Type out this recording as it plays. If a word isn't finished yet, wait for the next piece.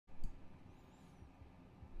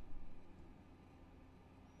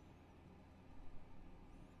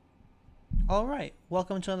Alright,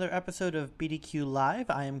 welcome to another episode of BDQ Live.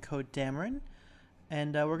 I am CoDameron,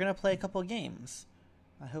 and we're going to play a couple games.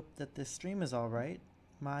 I hope that this stream is alright.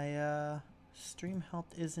 My stream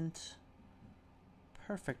health isn't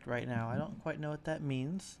perfect right now. I don't quite know what that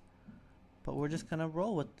means, but we're just going to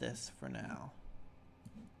roll with this for now.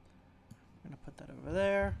 I'm going to put that over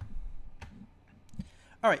there.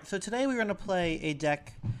 Alright, so today we're going to play a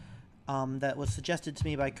deck that was suggested to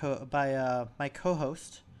me by my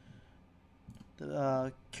co-host.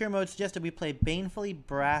 Kiramode suggested we play Banefully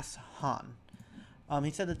Brass Han. He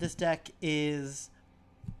said that this deck is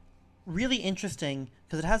really interesting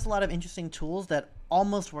because it has a lot of interesting tools that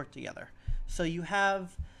almost work together. So you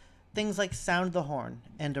have things like Sound the Horn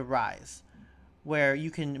and Arise, where you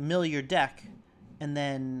can mill your deck and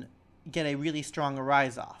then get a really strong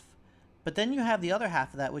Arise off. But then you have the other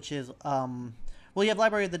half of that, which is, well, you have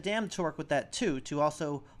Library of the Damned to work with that too, to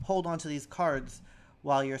also hold on to these cards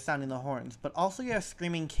while you're sounding the horns. But also you have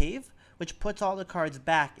Screaming Cave, which puts all the cards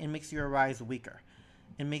back and makes your Arise weaker.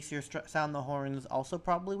 It makes your Sound the Horns also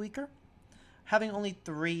probably weaker. Having only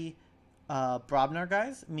 3 Brobnar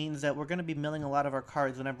guys means that we're going to be milling a lot of our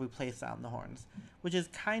cards whenever we play Sound the Horns, which is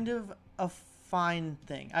kind of a fine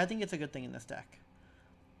thing. I think it's a good thing in this deck.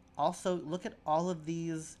 Also, look at all of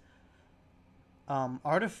these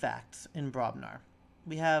artifacts in Brobnar.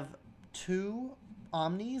 We have 2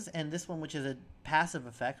 Omnis and this one, which is a passive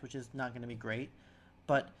effect, which is not going to be great.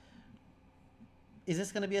 But is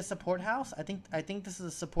this going to be a support house? I think this is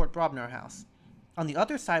a support Brobnar house. On the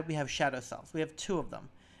other side, we have Shadow Selves. We have 2 of them.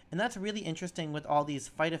 And that's really interesting with all these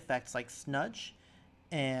fight effects like Snudge,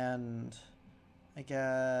 and I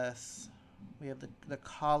guess we have the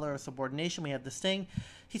Collar of Subordination. We have the Sting.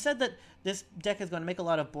 He said that this deck is going to make a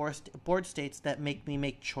lot of board states that make me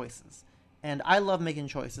make choices. And I love making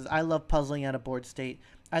choices. I love puzzling out a board state.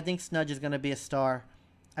 I think Snudge is going to be a star.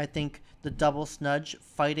 I think the double Snudge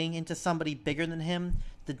fighting into somebody bigger than him,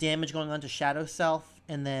 the damage going on to Shadow Self,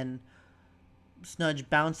 and then Snudge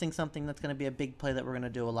bouncing something, that's going to be a big play that we're going to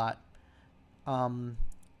do a lot.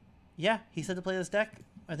 Yeah, he said to play this deck.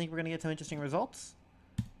 I think we're going to get some interesting results.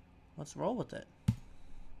 Let's roll with it.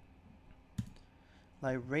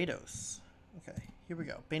 Lyrados. Okay, here we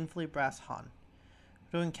go. Banefully Brass Han.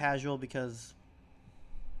 We're doing casual because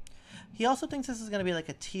he also thinks this is going to be like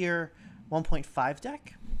a tier 1.5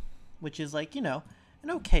 deck, which is like, you know,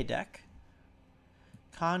 an okay deck.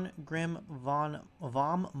 Con Grim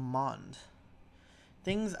Vom Mond.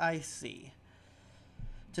 Things I see.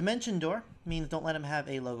 Dimension Door means don't let him have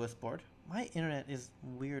a Logos board. My internet is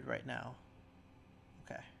weird right now.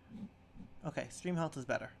 Okay. Okay, stream health is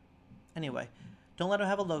better. Anyway, don't let him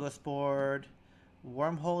have a Logos board.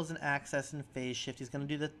 Wormholes and access and phase shift. He's going to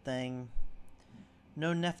do the thing.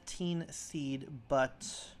 No Nephthene Seed, but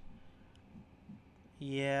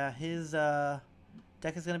yeah, his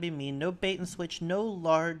deck is going to be mean. No bait and switch. No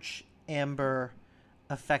large amber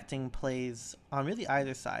affecting plays on really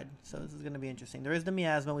either side. So this is going to be interesting. There is the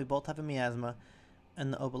Miasma. We both have a Miasma.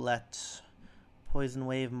 And the Obolette. Poison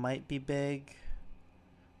Wave might be big.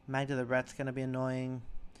 Magda the Ret's going to be annoying.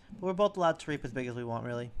 But we're both allowed to reap as big as we want,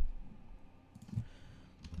 really.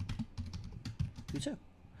 You too.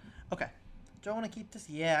 Okay. Do I want to keep this?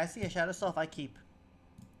 Yeah, I see a Shadow Self. I keep.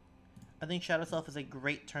 I think Shadow Self is a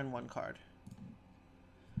great turn 1 card.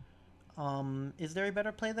 Is there a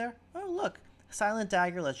better play there? Oh, look. Silent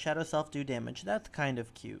Dagger lets Shadow Self do damage. That's kind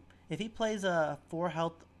of cute. If he plays a 4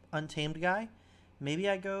 health Untamed guy, maybe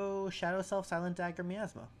I go Shadow Self, Silent Dagger,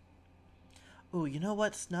 Miasma. Ooh, you know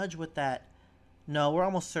what? Snudge with that. No, we're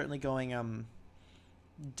almost certainly going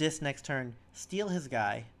Dis next turn. Steal his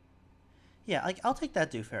guy. Yeah, like, I'll take that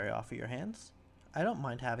Dew Fairy off of your hands. I don't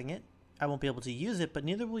mind having it. I won't be able to use it, but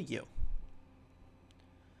neither will you.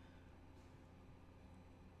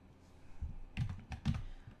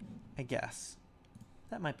 I guess.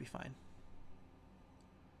 That might be fine.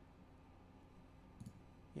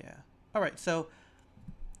 Yeah. Alright, so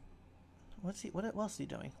what else is he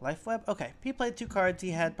doing? Life Web? Okay. He played 2 cards. He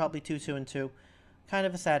had probably 2, 2, and 2. Kind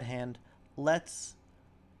of a sad hand. Let's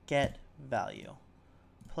get value.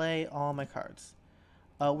 Play all my cards.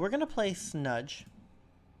 We're going to play Snudge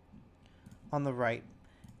on the right.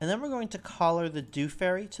 And then we're going to collar the Dew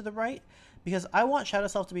Fairy to the right. Because I want Shadow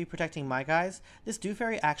Self to be protecting my guys. This Dew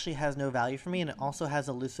Fairy actually has no value for me. And it also has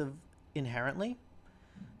Elusive inherently.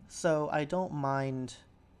 So I don't mind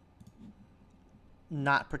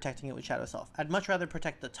not protecting it with Shadow Self. I'd much rather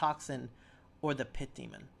protect the Toxin or the Pit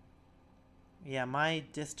Demon. Yeah, my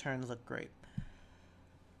Dis turns look great.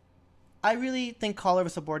 I really think Collar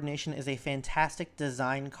of Subordination is a fantastic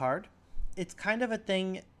design card. It's kind of a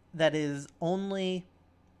thing that is only...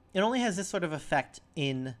 It only has this sort of effect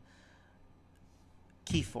in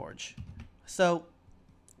Keyforge. So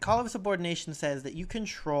Call of Subordination says that you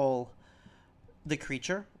control the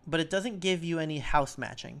creature, but it doesn't give you any house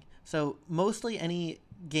matching. So mostly any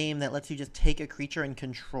game that lets you just take a creature and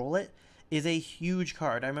control it is a huge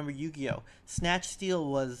card. I remember Yu-Gi-Oh! Snatch Steal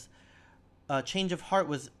was... Change of Heart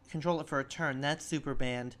was control it for a turn. That's super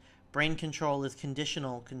banned. Brain Control is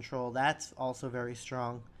conditional control. That's also very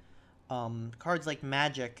strong. Cards like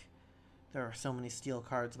Magic, there are so many steel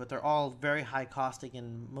cards, but they're all very high costing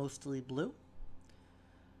and mostly blue.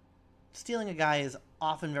 Stealing a guy is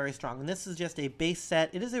often very strong. And this is just a base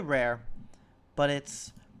set. It is a rare, but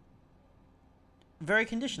it's very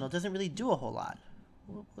conditional. It doesn't really do a whole lot.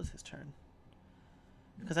 What was his turn?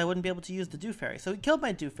 Because I wouldn't be able to use the Dew Fairy. So he killed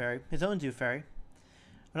my Dew Fairy, his own Dew Fairy.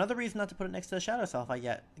 Another reason not to put it next to the Shadow Self, I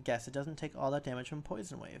guess. It doesn't take all that damage from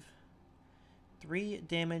Poison Wave. 3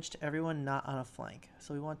 damage to everyone not on a flank.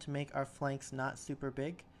 So we want to make our flanks not super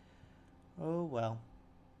big. Oh well.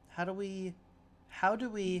 How do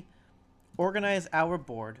we organize our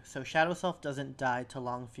board so Shadow Self doesn't die to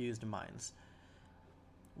long fused mines?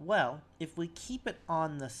 Well, if we keep it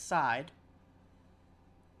on the side,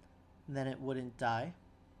 then it wouldn't die.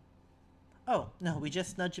 Oh, no, we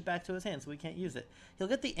just nudge it back to his hand, so we can't use it. He'll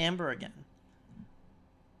get the Amber again.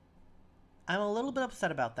 I'm a little bit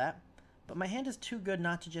upset about that, but my hand is too good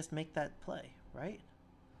not to just make that play, right?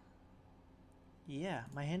 Yeah,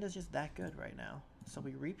 my hand is just that good right now. So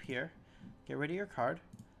we reap here, get rid of your card,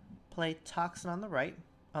 play Toxin on the right,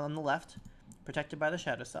 on the left, protected by the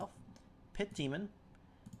Shadow Self. Pit Demon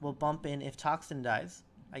will bump in if Toxin dies,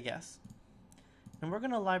 I guess. And we're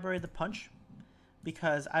going to library the Punch,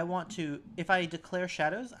 because I want to, if I declare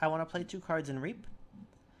Shadows, I want to play 2 cards and reap.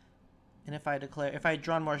 And if I had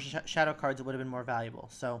drawn more Shadow cards, it would have been more valuable.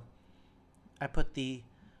 So I put the,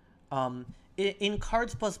 in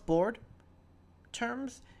cards plus board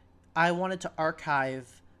terms, I wanted to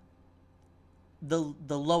archive the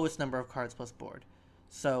lowest number of cards plus board.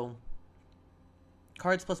 So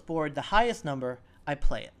cards plus board, the highest number, I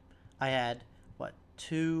play it. I had, what,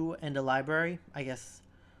 2 and a library, I guess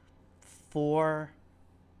 4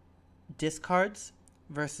 discards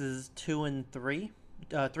versus 2 and 3,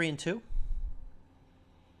 3 and 2.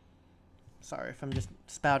 Sorry if I'm just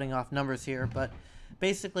spouting off numbers here, but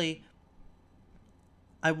basically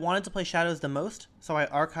I wanted to play Shadows the most, so I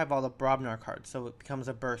archive all the Brobnar cards, so it becomes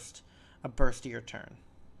a burstier turn.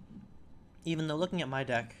 Even though looking at my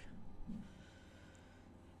deck,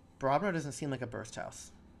 Brobnar doesn't seem like a burst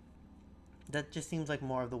house. That just seems like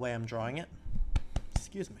more of the way I'm drawing it.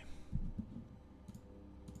 Excuse me.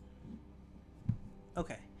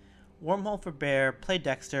 Okay. Wormhole for Bear, play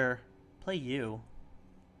Dexter, play you.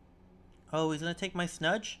 Oh, he's going to take my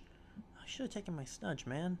Snudge? I should have taken my Snudge,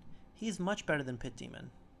 man. He's much better than Pit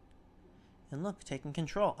Demon. And look, taking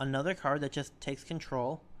control. Another card that just takes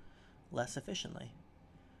control less efficiently.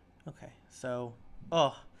 Okay, so...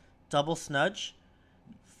 Oh, double Snudge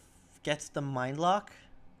gets the Mind Lock.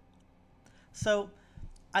 So,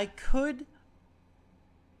 I could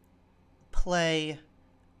play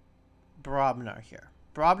Brobnar here.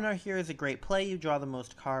 Brobnar here is a great play. You draw the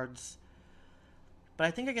most cards. But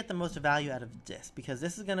I think I get the most value out of this, because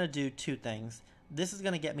this is going to do 2 things. This is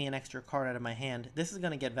going to get me an extra card out of my hand. This is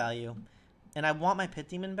going to get value. And I want my Pit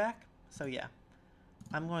Demon back. So yeah,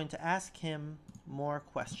 I'm going to ask him more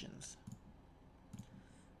questions.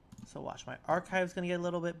 So watch, my archive's going to get a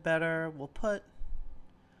little bit better. We'll put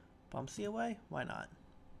Bumpsy away. Why not?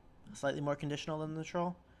 Slightly more conditional than the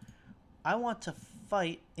troll. I want to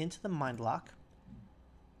fight into the Mind Lock.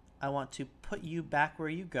 I want to put you back where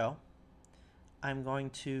you go. I'm going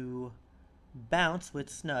to bounce with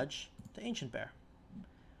Snudge the Ancient Bear.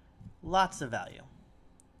 Lots of value.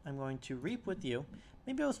 I'm going to reap with you.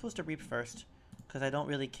 Maybe I was supposed to reap first, because I don't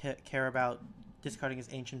really care about discarding his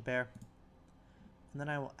Ancient Bear. And then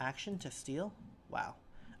I will action to steal. Wow.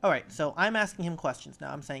 Alright, so I'm asking him questions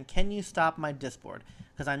now. I'm saying, can you stop my disboard?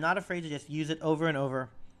 Because I'm not afraid to just use it over and over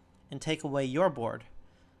and take away your board.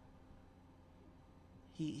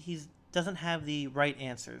 He doesn't have the right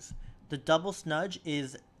answers. The double Snudge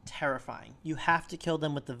is terrifying. You have to kill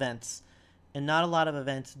them with the vents. And not a lot of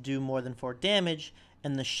events do more than 4 damage.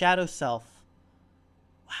 And the Shadow Self...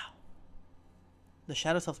 Wow. The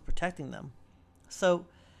Shadow Self's protecting them. So...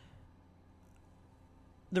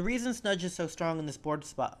 The reason Snudge is so strong in this board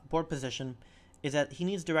position is that he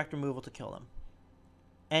needs direct removal to kill them.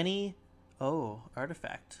 Any... Oh,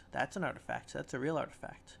 artifact. That's an artifact. That's a real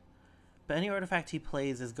artifact. But any artifact he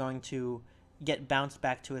plays is going to get bounced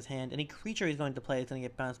back to his hand. Any creature he's going to play is going to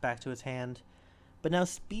get bounced back to his hand. But now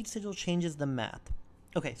Speed Sigil changes the math.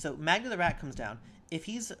 Okay, so Magda the Rat comes down. If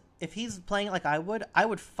he's playing it like I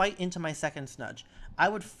would fight into my second Snudge. I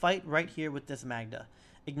would fight right here with this Magda.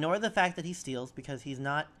 Ignore the fact that he steals because he's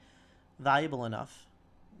not valuable enough.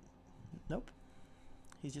 Nope.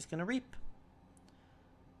 He's just going to reap.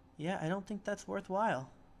 Yeah, I don't think that's worthwhile.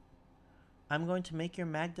 I'm going to make your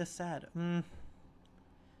Magda sad.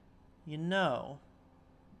 You know,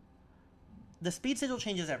 the speed sigil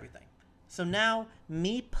changes everything. So now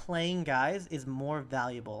me playing guys is more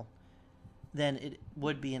valuable than it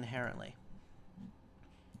would be inherently.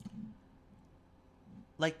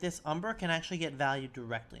 Like this Umbra can actually get value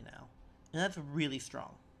directly now. And that's really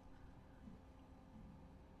strong.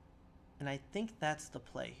 And I think that's the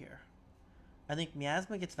play here. I think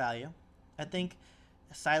Miasma gets value. I think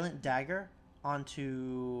a Silent Dagger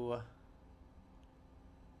onto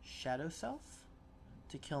Shadow Self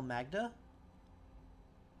to kill Magda.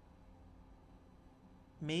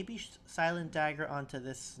 Maybe Silent Dagger onto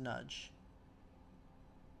this Snudge.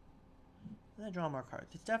 And then draw more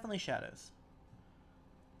cards. It's definitely Shadows.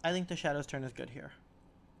 I think the Shadows turn is good here.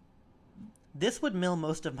 This would mill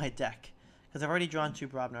most of my deck, because I've already drawn 2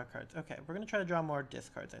 Brobnar cards. Okay, we're going to try to draw more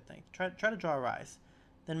discards, I think. Try to draw a Rise,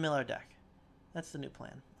 then mill our deck. That's the new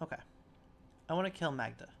plan. Okay. I want to kill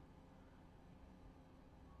Magda.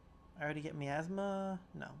 I already get Miasma?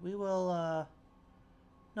 No, we will,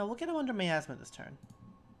 no, we'll get him under Miasma this turn.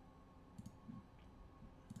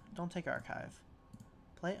 Don't take Archive.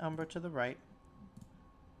 Play Umbra to the right.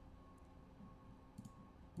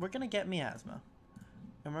 We're going to get Miasma.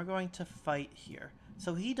 And we're going to fight here.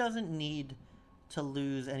 So he doesn't need to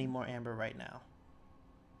lose any more Amber right now.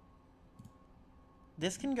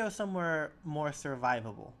 This can go somewhere more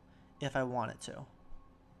survivable if I want it to.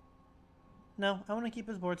 No, I want to keep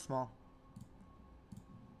his board small.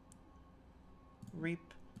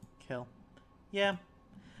 Reap, kill. Yeah.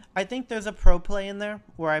 I think there's a pro play in there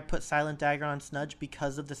where I put Silent Dagger on Snudge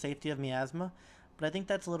because of the safety of Miasma, but I think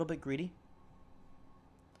that's a little bit greedy.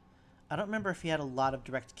 I don't remember if he had a lot of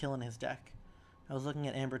direct kill in his deck. I was looking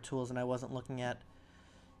at Amber Tools and I wasn't looking at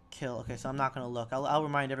kill. Okay, so I'm not going to look. I'll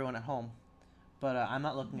remind everyone at home. But I'm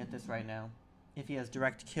not looking at this right now. If he has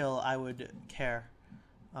direct kill, I would care.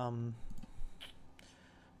 Don't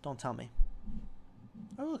tell me.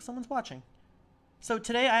 Oh, look, someone's watching. So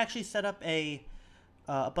today I actually set up a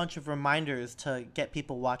bunch of reminders to get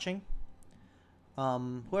people watching.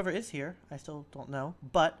 Whoever is here, I still don't know.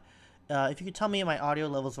 But if you could tell me my audio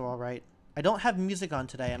levels are all right. I don't have music on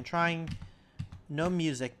today. I'm trying no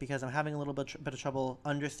music because I'm having a little bit of trouble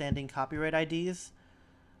understanding copyright IDs.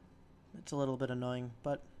 It's a little bit annoying,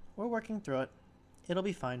 but we're working through it. It'll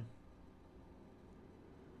be fine.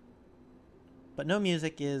 But no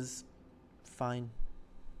music is fine.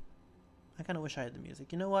 I kind of wish I had the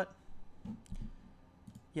music. You know what?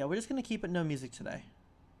 Yeah, we're just going to keep it no music today.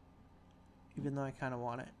 Even though I kind of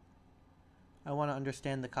want it. I want to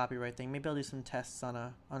understand the copyright thing. Maybe I'll do some tests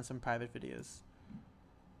on some private videos.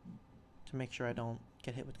 To make sure I don't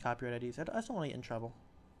get hit with copyright IDs. I just don't want to get in trouble.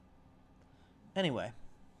 Anyway.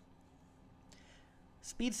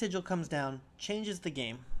 Speed Sigil comes down, changes the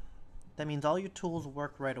game. That means all your tools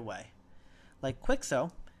work right away. Like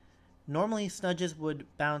Quixo, normally Snudges would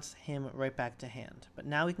bounce him right back to hand. But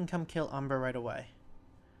now we can come kill Umbra right away.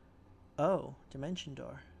 Oh, Dimension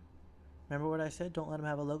Door. Remember what I said? Don't let him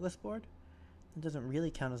have a Logos board? It doesn't really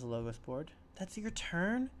count as a Logos board. That's your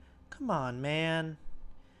turn? Come on, man.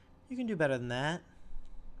 You can do better than that.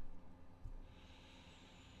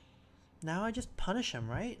 Now I just punish him,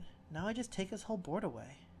 right? Now I just take his whole board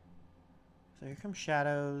away. So here comes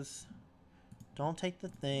Shadows. Don't take the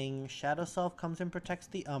thing. Shadow Self comes and protects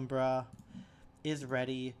the Umbra. Is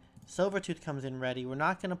ready. Silvertooth comes in ready. We're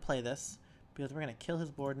not going to play this because we're going to kill his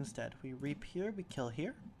board instead. We reap here. We kill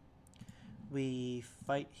here. We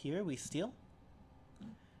fight here. We steal.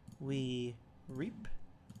 We reap.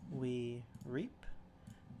 We reap.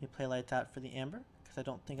 We play Lights Out for the Amber because I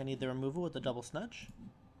don't think I need the removal with the double Snudge.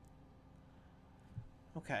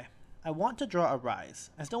 Okay. I want to draw a Rise.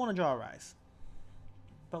 I still want to draw a Rise.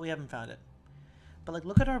 But we haven't found it. But like,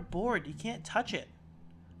 look at our board. You can't touch it.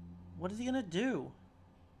 What is he going to do?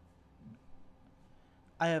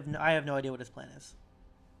 I have no idea what his plan is.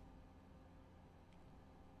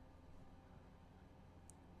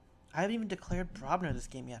 I haven't even declared Brobnar this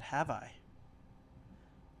game yet, have I?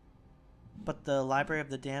 But the Library of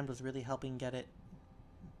the Damned was really helping get it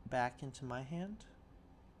back into my hand.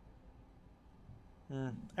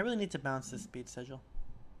 I really need to bounce this Speed Sigil.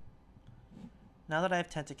 Now that I have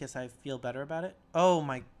Tentacus, I feel better about it. Oh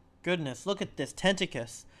my goodness, look at this.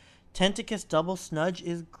 Tentacus. Tentacus double Snudge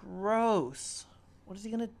is gross. What is he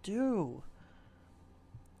going to do?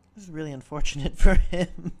 This is really unfortunate for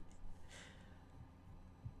him.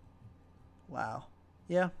 Wow.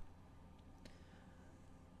 Yeah.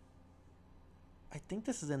 I think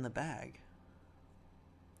this is in the bag.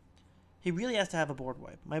 He really has to have a board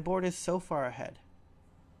wipe. My board is so far ahead.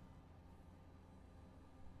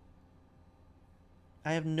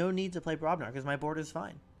 I have no need to play Brobnar because my board is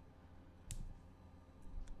fine.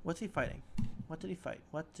 What's he fighting? What did he fight?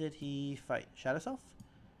 What did he fight? Shadow Self?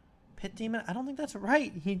 Pit Demon? I don't think that's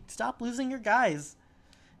right. Stop losing your guys.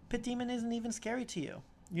 Pit Demon isn't even scary to you.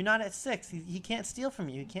 You're not at 6. He can't steal from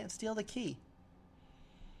you. He can't steal the key.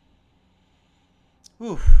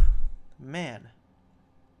 Oof. Man.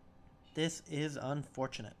 This is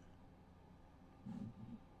unfortunate.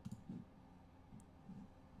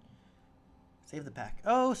 Save the pack.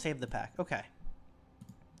 Oh, save the pack. Okay.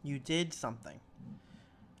 You did something.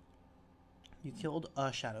 You killed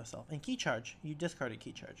a Shadow Self. And Key Charge. You discarded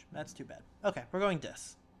Key Charge. That's too bad. Okay, we're going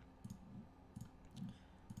Dis.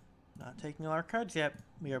 Not taking all our cards yet.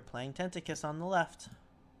 We are playing Tentacus on the left.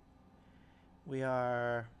 We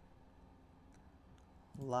are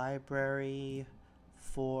Library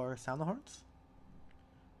for Sound the Horns.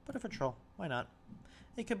 Put it for Troll. Why not?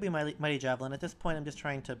 It could be Mighty Javelin. At this point, I'm just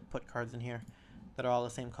trying to put cards in here that are all the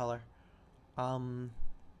same color.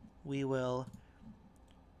 We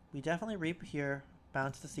definitely Reap here.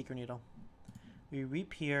 Bounce the Seeker Needle. We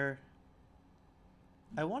Reap here.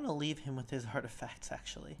 I want to leave him with his artifacts,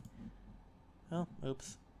 actually. Oh,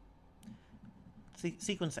 oops.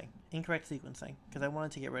 Sequencing. Incorrect sequencing. Because I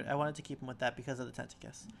wanted to keep him with that because of the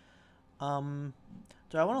Tentacus.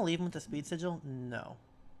 Do I want to leave him with the Speed Sigil? No.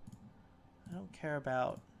 I don't care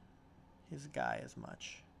about his guy as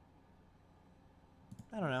much.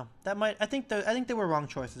 I don't know. I think there were wrong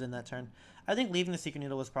choices in that turn. I think leaving the Seeker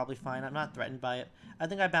Needle was probably fine. I'm not threatened by it. I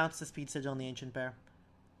think I bounced the Speed Sigil on the Ancient Bear.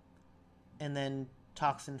 And then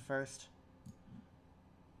Toxin first.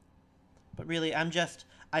 But really,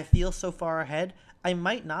 I feel so far ahead. I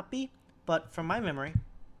might not be, but from my memory,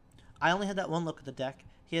 I only had that one look at the deck.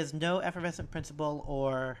 He has no Effervescent Principle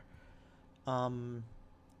or,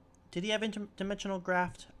 did he have Interdimensional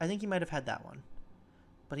Graft? I think he might have had that one.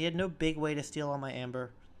 But he had no big way to steal all my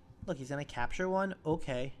Amber. Look, he's going to capture one?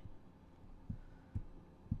 Okay.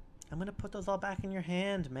 I'm going to put those all back in your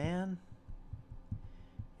hand, man.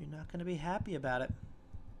 You're not going to be happy about it.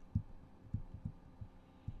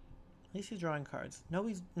 At least he's drawing cards. No,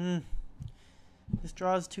 he's... This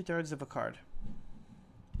draws 2/3 of a card.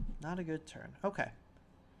 Not a good turn. Okay.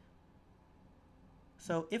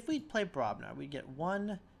 So if we play Brobnar, we get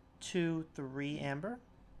 1, 2, 3 Amber.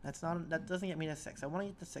 That doesn't get me to 6. I want to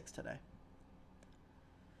get to 6 today.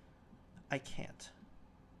 I can't.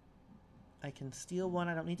 I can steal one.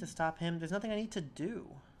 I don't need to stop him. There's nothing I need to do.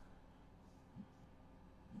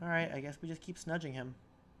 Alright, I guess we just keep snudging him.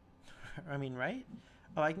 I mean, right?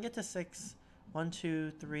 Oh, I can get to 6. 1,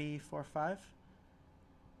 2, 3, 4, 5.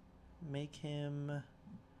 Make him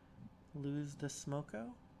lose the Smoko.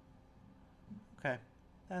 Okay,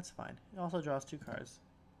 that's fine. He also draws 2 cards.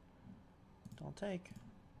 Don't take.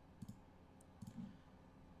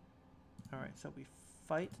 Alright, so we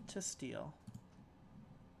fight to steal.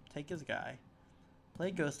 Take his guy. Play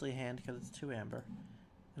Ghostly Hand because it's 2 Amber.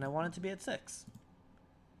 And I want it to be at 6.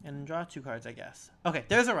 And draw 2 cards, I guess. Okay,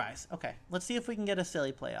 there's a Rise. Okay, let's see if we can get a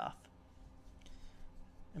silly play off.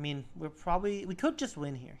 I mean, we could just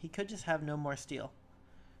win here. He could just have no more steal.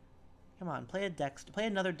 Come on, play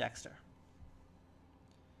another Dexter.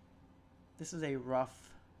 This is a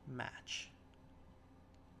rough match.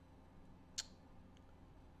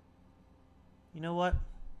 You know what?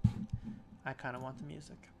 I kind of want the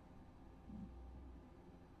music.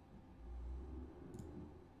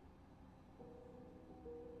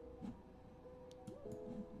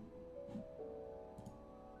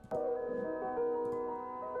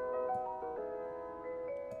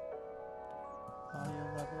 Audio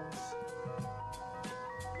levels.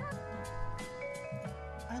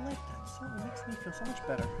 I like that. So it makes me feel so much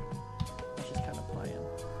better. Let's just kind of play him.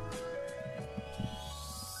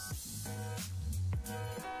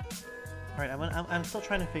 Alright, I'm still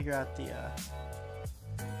trying to figure out the,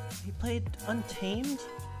 He played Untamed?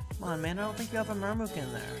 Come on, man, I don't think you have a Murmook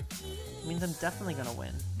in there. It means I'm definitely gonna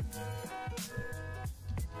win.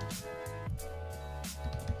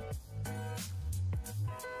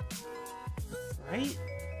 Right?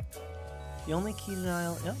 The only key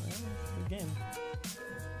denial... Yep, good game.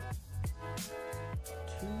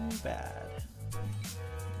 Too bad.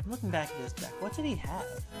 I'm looking back at this deck. What did he have?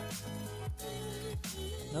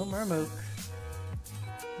 No Murmook.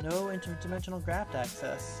 No interdimensional graft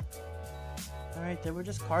access. Alright, there were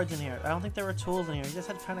just cards in here. I don't think there were tools in here. He just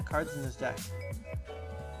had kind of cards in his deck.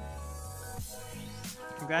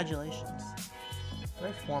 Congratulations.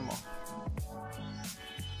 Very formal.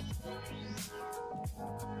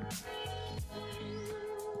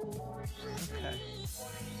 Okay.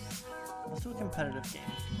 Let's do a competitive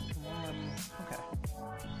game. Okay.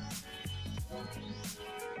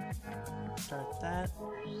 Start that.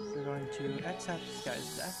 We're going to X out this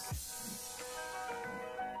guy's deck.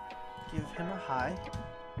 Give him a high.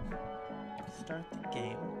 Start the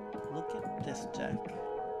game. Look at this deck.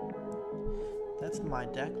 That's my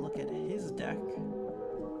deck. Look at his deck.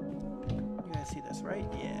 You guys see this, right?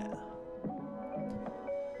 Yeah.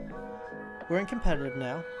 We're in competitive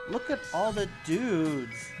now. Look at all the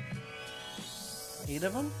dudes. 8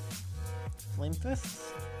 of them? Flame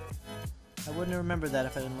Fists? I wouldn't remember that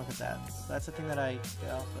if I didn't look at that. So that's the thing that I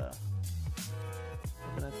get off the...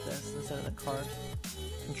 Looking at this instead of the card.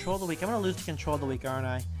 Control the Weak. I'm going to lose to Control the Weak, aren't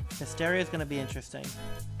I? Hysteria is going to be interesting.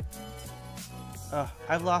 Ugh,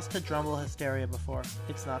 I've lost to Drumble Hysteria before.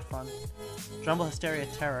 It's not fun. Drumble Hysteria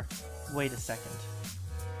Terror. Wait a second.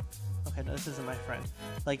 Okay, no, this isn't my friend.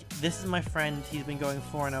 Like, this is my friend. He's been going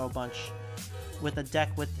 4-0 a bunch with a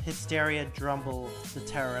deck with Hysteria, Drumble, the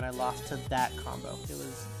Terror, and I lost to that combo. It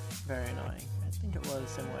was very annoying. I think it was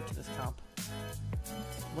similar to this comp.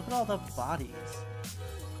 Look at all the bodies.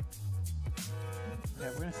 Okay,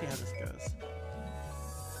 we're gonna see how this goes.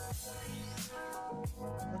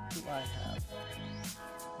 What do I have?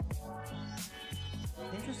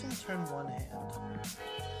 Interesting turn 1 hand.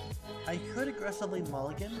 I could aggressively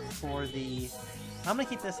mulligan for the... I'm gonna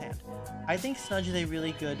keep this hand. I think Snudge is a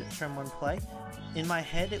really good turn 1 play. In my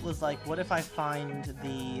head, it was like, what if I find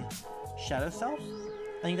the Shadow Self?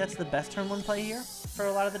 I think that's the best turn 1 play here for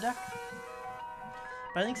a lot of the deck.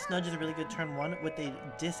 But I think Snudge is a really good turn 1 with a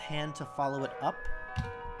dis hand to follow it up.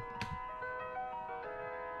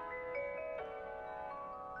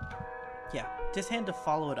 Yeah, dis hand to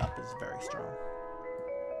follow it up is very strong.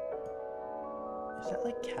 Is that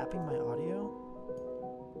like capping my audio?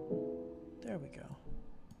 There we go.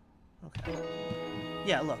 Okay.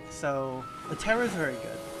 Yeah, look, so the Terror is very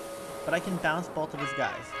good, but I can bounce both of his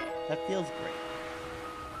guys. That feels great.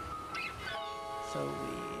 So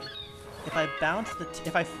if I bounce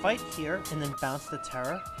if I fight here and then bounce the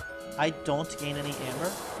Terror, I don't gain any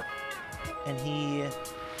amber, and he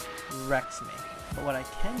wrecks me. But what I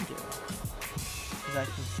can do is I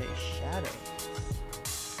can say Shadows.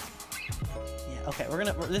 Yeah, okay,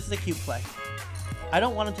 this is a cute play. I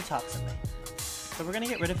don't want him to toxin me. So we're gonna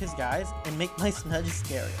get rid of his guys and make my Snudge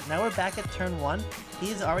scarier. Now we're back at turn 1.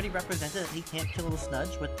 He's already represented that he can't kill the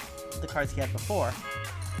Snudge with the cards he had before.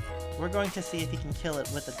 We're going to see if he can kill it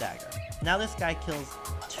with a dagger. Now this guy kills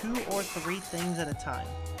 2 or 3 things at a time.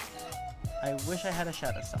 I wish I had a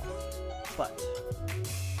Shadow Self, but...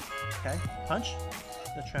 Okay, punch.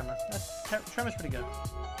 The Tremor. Tremor's pretty good.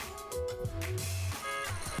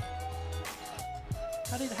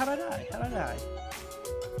 How'd I die? How'd I die?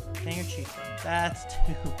 Dang your chieftain. That's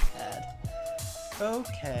too bad.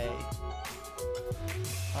 Okay.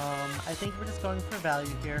 I think we're just going for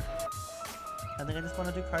value here. I think I just want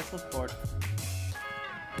to do cards flip board.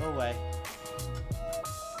 Go away.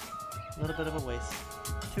 A little bit of a waste.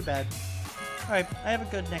 Too bad. Alright, I have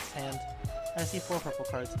a good next hand. I see 4 purple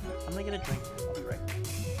cards. I'm gonna get a drink. I'll be right back.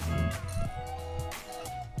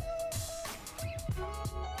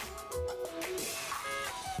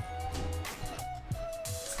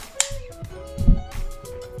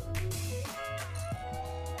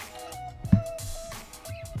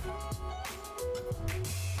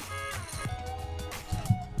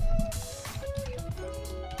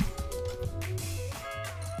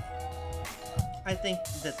 I think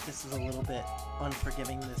that this is a little bit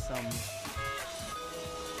unforgiving, this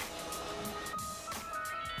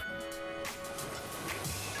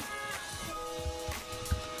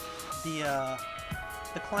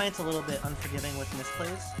the client's a little bit unforgiving with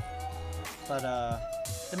misplays, but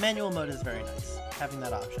the manual mode is very nice, having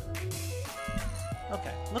that option.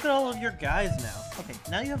 Okay, look at all of your guys now. Okay,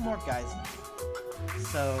 now you have more guys than me.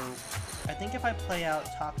 So, I think if I play out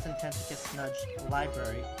Toxin, Tentacus, Snudge,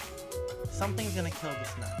 Library, something's gonna kill the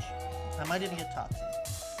Snudge. I might even get Toxin.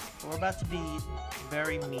 But we're about to be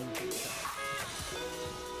very mean to each other.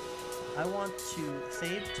 I want to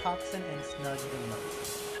save Toxin and Snudge the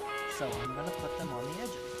most. So I'm gonna put them on the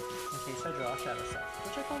edges, in case I draw a Shadow Self,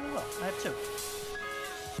 which I probably will. I have 2.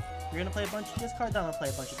 You're gonna play a bunch of discards, I'm gonna play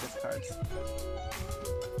a bunch of discards.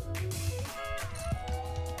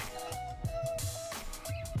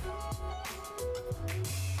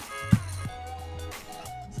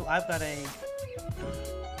 So I've got a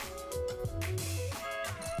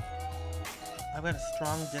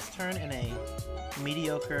strong disc turn and a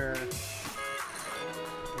mediocre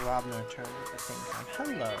robbing our turn at the same time.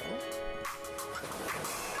 Hello.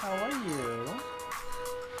 How are you?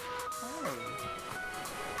 Hi.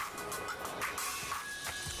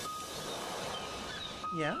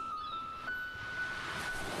 Yeah?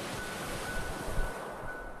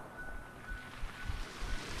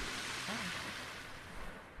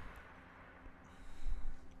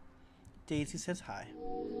 Daisy says hi.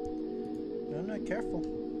 No, no, careful.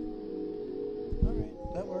 Alright,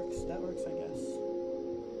 that works, I guess.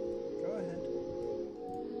 Go ahead.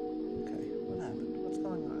 Okay, what happened? What's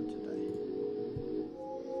going on today?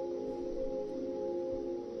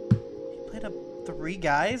 He played up 3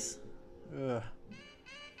 guys? Ugh.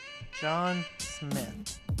 John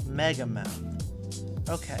Smith. Megamouth.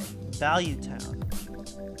 Okay, Value Town.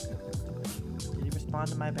 Did he respond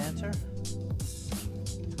to my banter?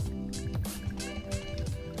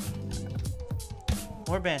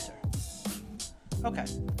 More banter. Okay,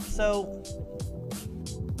 so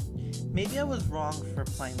maybe I was wrong for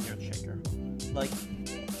playing the Earthshaker. Like,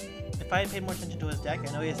 if I had paid more attention to his deck,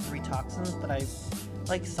 I know he has 3 toxins, but I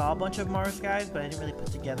like saw a bunch of Mars guys, but I didn't really put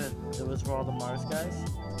together those were all the Mars guys.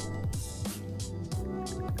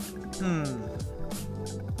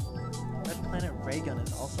 Red Planet Raygun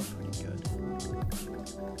is also pretty good.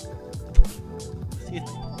 Excuse me.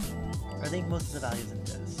 I think most of the values in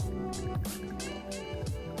this.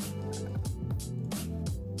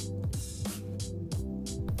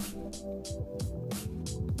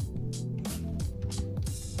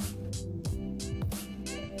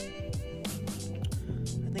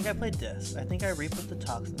 I played this. I think I reap with the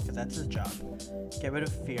toxin because that's his job. Get rid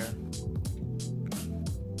of fear.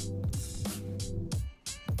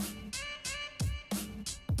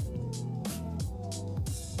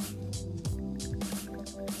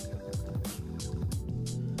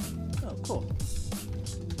 Oh, cool.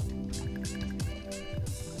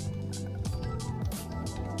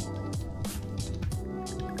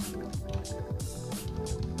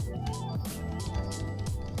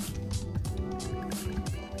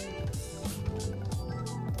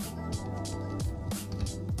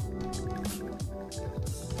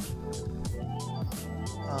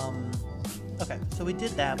 Okay, so we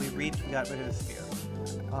did that. We reaped, we got rid of the sphere.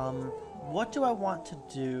 What do I want to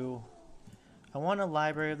do? I want a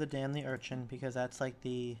Library of the Damned the Urchin because that's like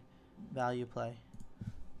the value play.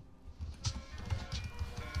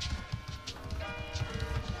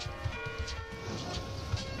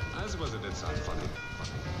 I suppose it did sound funny.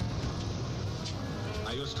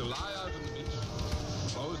 I used to lie out on the beach,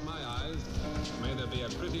 close my eyes, may there be a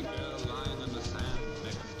pretty girl lying in the sand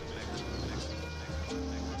next to me.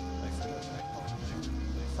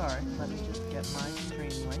 Sorry, let me just get my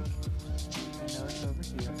stream link. I know it's over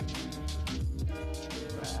here.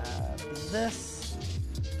 Grab this,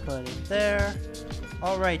 put it there.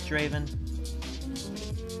 Alright, Draven.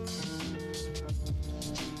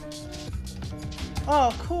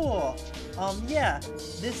 Oh, cool! Yeah,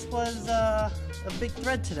 this was, a big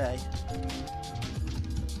thread today.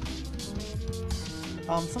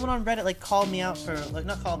 Someone on Reddit, like, called me out for, like,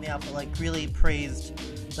 not called me out, but, like, really praised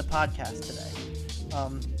the podcast today. Oh,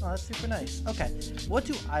 that's super nice. Okay, what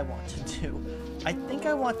do I want to do? I think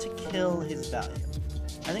I want to kill his value.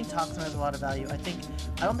 I think Toxin has a lot of value. I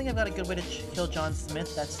don't think I've got a good way to kill John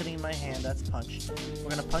Smith. That's sitting in my hand. That's punch. We're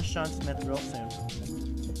gonna punch John Smith real soon.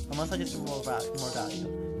 Unless I just get more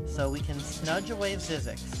value. So we can snudge away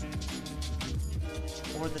Zizix.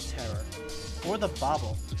 Or the Terror. Or the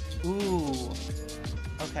Bobble. Ooh.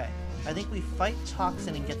 Okay. I think we fight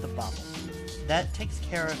Toxin and get the Bobble. That takes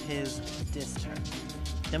care of his this turn.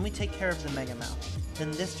 Then we take care of the Megamouth.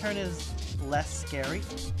 Then this turn is less scary.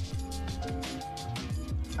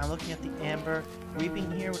 I'm looking at the Amber. Reaping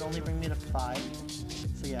here would only bring me to 5.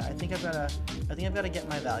 So yeah, I think I've gotta get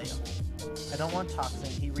my value. I don't want Toxin,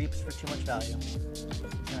 he reaps for too much value.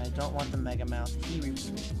 And I don't want the Megamouth, he reaps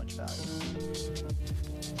for too much value.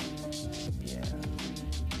 Yeah.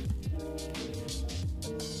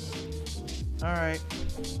 Alright.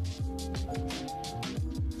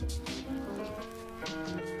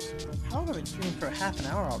 How have I been streaming for half an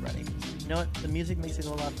hour already? You know what? The music makes it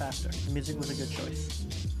go a lot faster. The music was a good choice.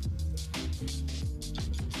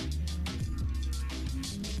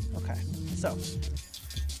 Okay, so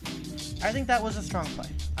I think that was a strong play.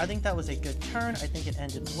 I think that was a good turn. I think it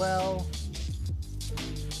ended well.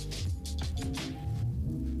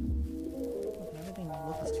 Everything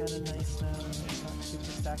looks kind of nice now. It's not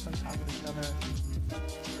super stacked on top of each other.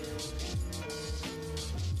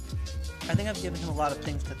 I think I've given him a lot of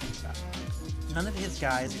things to think about. None of his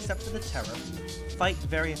guys, except for the Terror, fight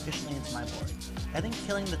very efficiently into my board. I think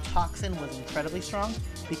killing the Toxin was incredibly strong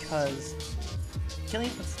because killing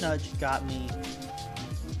the Snudge got me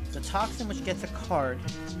Toxin, which gets a card.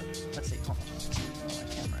 Let's see. Hold on. My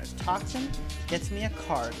camera is. Toxin gets me a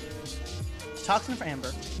card. Toxin for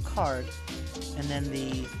Amber, card, and then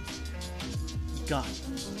the gun.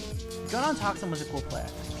 Gun on Toxin was a cool play.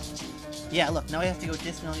 Yeah, look, now I have to go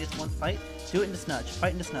disc and only gets one fight. Do it into Snudge.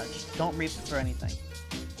 Fight into Snudge. Don't reap for anything.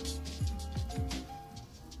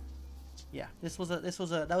 Yeah,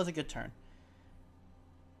 that was a good turn.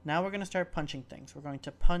 Now we're gonna start punching things. We're going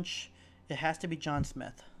to punch. It has to be John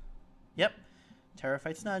Smith. Yep. Terra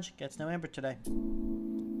fight Snudge. Gets no Amber today.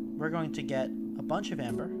 We're going to get a bunch of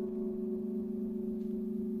Amber.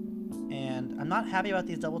 And I'm not happy about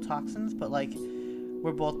these double toxins, but like,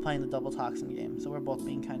 we're both playing the double toxin game, so we're both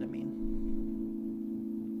being kind of mean.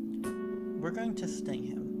 We're going to sting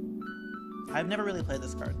him. I've never really played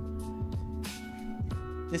this card.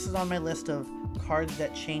 This is on my list of cards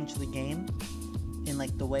that change the game in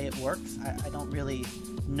like the way it works. I don't really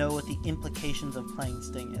know what the implications of playing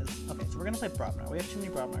Sting is. Okay, so we're gonna play Brobnar. We have too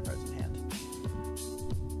many Brobnar cards in hand.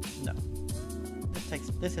 No.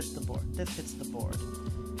 This hits the board. This hits the board.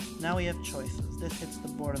 Now we have choices. This hits the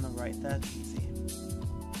board on the right. That's easy.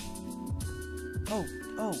 Oh,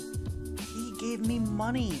 he gave me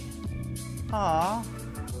money. Aw,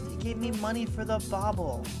 he gave me money for the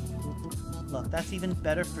bauble. Look, that's even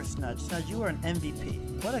better for Snudge. Snudge, you are an MVP.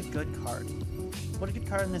 What a good card. What a good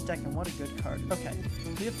card in this deck, and what a good card. Okay,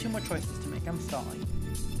 we have two more choices to make. I'm stalling.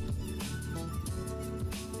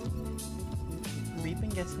 Reaping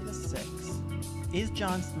gets me to 6. Is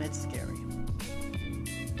John Smith scary?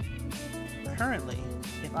 Currently,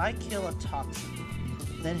 if I kill a Toxin,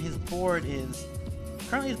 then his board is...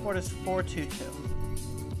 Currently his board is 4-2-2.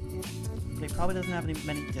 But he probably doesn't have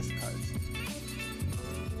many discards.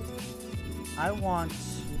 I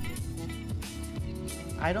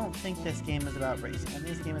don't think this game is about racing. I think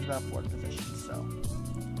this game is about board position, so...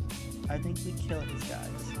 I think we kill his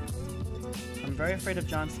guys. I'm very afraid of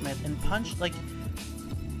John Smith. And punch, like...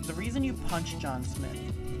 The reason you punch John Smith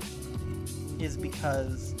is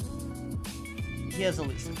because he has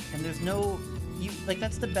elusive. And there's no...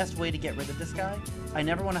 that's the best way to get rid of this guy. I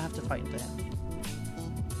never want to have to fight into him.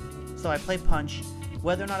 So I play Punch.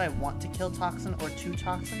 Whether or not I want to kill Toxin or 2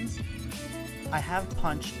 Toxins, I have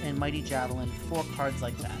Punch and Mighty Javelin, 4 cards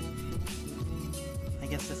like that. I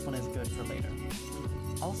guess this one is good for later.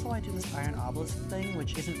 Also, I do this Iron Obelisk thing,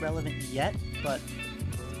 which isn't relevant yet, but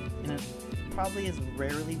it probably is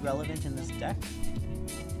rarely relevant in this deck.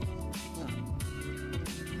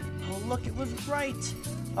 Oh, look, it was right!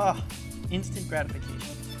 Oh, instant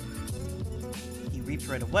gratification. He reaps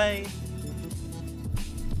right away.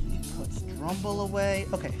 He puts Drumble away.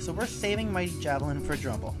 Okay, so we're saving Mighty Javelin for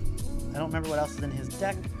Drumble. I don't remember what else is in his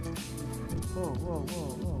deck. Whoa, whoa,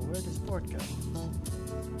 whoa, whoa. Where does board go?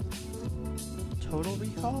 Total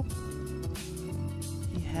Recall?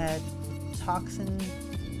 He had Toxin,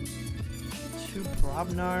 2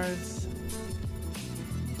 Brobnars,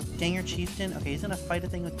 Ganger Chieftain. Okay, he's gonna fight a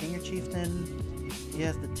thing with Ganger Chieftain. He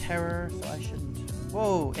has the Terror, so I shouldn't...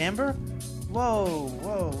 Whoa, Amber? Whoa,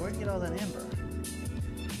 whoa, where'd you get all that Amber?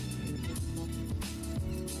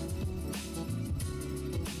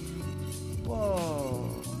 Whoa.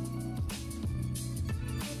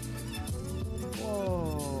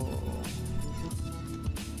 Whoa.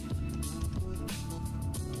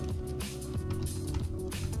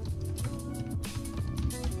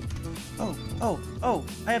 Oh,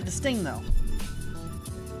 I have the Sting though.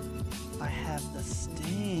 I have the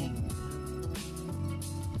Sting.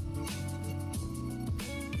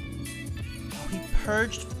 Oh, he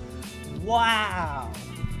purged. Wow.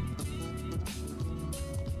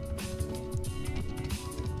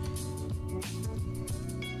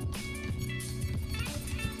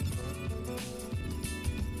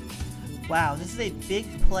 Wow, this is a big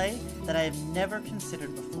play that I have never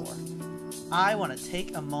considered before. I want to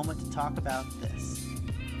take a moment to talk about this.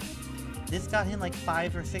 This got him like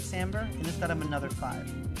 5 or 6 Amber, and this got him another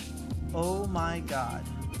 5. Oh my god.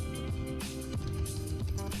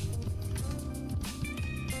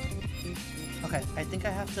 Okay, I think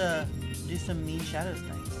I have to do some mean Shadows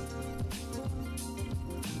things.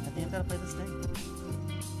 I think I've got to play this thing.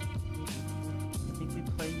 I think we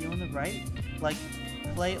play you on the right. Like,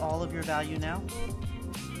 play all of your value now.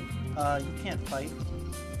 You can't fight.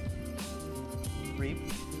 Reap.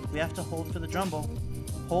 We have to hold for the Drumble.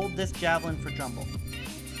 Hold this Javelin for Drumble.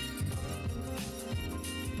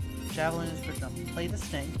 Javelin is for Drumble. Play the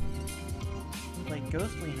Sting. Play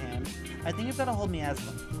Ghostly Hand. I think I've got to hold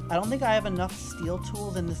Miasma. I don't think I have enough Steel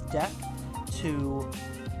Tools in this deck to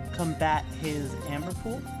combat his Amber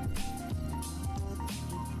Pool.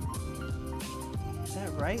 Is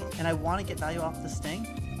that right? And I want to get value off the Sting.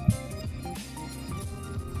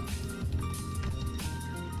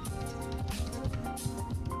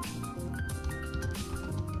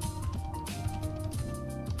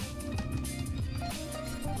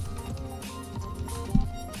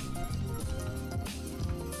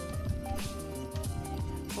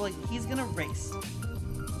 So like he's gonna race,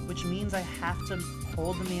 which means I have to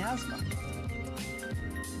hold the miasma.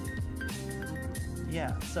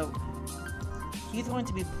 Yeah, so he's going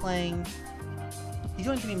to be playing. He's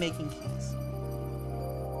going to be making keys.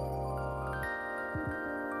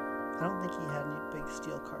 I don't think he had any big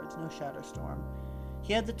steel cards. No Shadow Storm.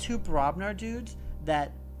 He had the 2 Brobnar dudes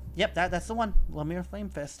that... Yep, that's the one. Lemire Flame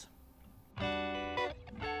Fist. Smith.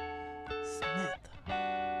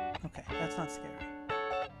 Okay, that's not scary.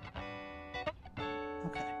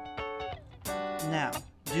 Okay. Now,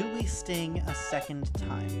 do we sting a second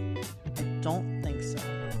time? I don't think so.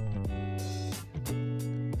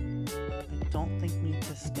 I don't think we need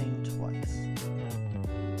to sting twice.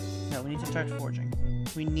 No, we need to start forging.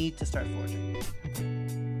 We need to start forging.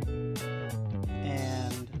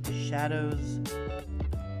 And shadows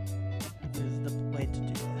is the way to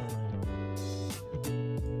do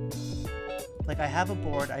that. Like, I have a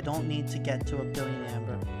board. I don't need to get to 1 billion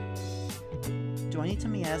amber. Do I need to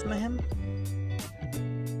miasma him?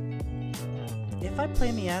 If I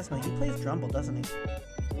play miasma, he plays Drumble, doesn't he?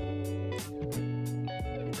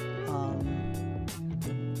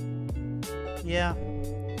 Yeah. I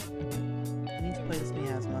need to play this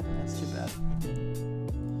miasma. That's too bad.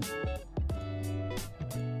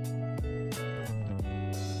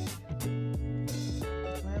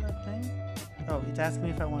 What's my other thing? Oh, he's asking me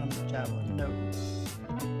if I want him to javelin. No.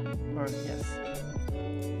 Or yes.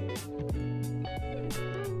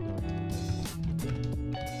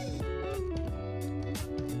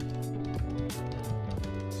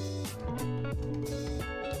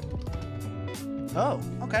 Oh,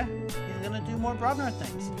 okay. He's gonna do more Brobnar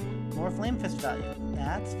things. More Flame Fist value.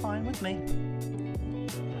 That's fine with me.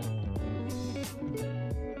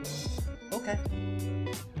 Okay.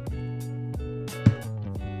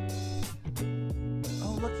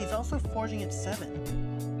 Oh, look, he's also forging at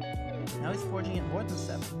 7. Now he's forging at more than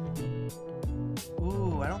 7.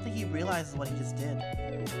 Ooh, I don't think he realizes what he just did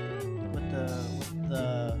with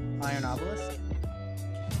the Iron Obelisk.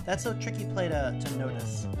 That's a tricky play to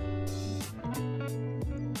notice.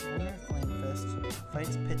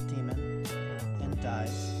 Fights Pit Demon and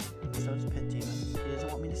dies. So does Pit Demon. He doesn't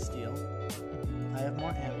want me to steal. I have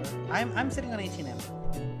more amber. I'm sitting on 18 amber.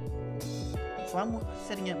 So I'm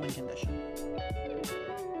sitting at win condition.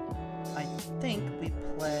 I think we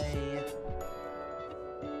play...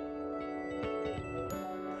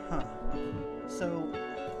 Huh. So...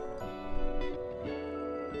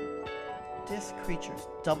 Disc creatures.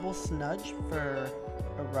 Double Snudge for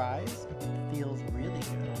a rise feels really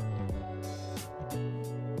good.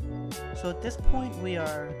 So at this point we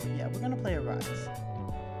are, yeah, we're gonna play a rise.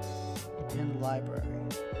 In library,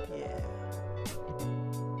 yeah.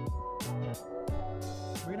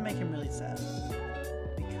 We're gonna make him really sad.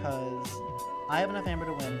 Because I have enough amber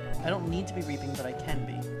to win. I don't need to be reaping, but I can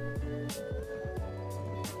be.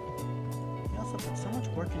 He also put so much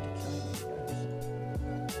work into killing these guys.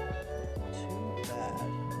 Too bad.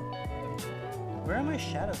 Where are my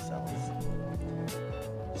shadow cells?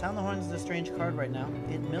 Sound the Horns is a strange card right now.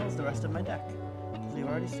 It mills the rest of my deck. We've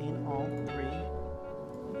already seen all 3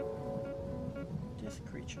 disc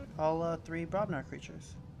creatures. All 3 Brobnar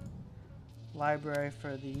creatures. Library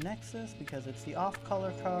for the Nexus because it's the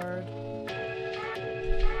off-color card.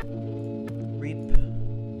 Reap.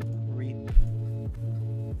 Reap.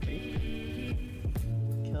 Reap.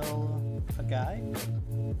 Kill a guy.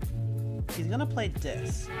 He's gonna play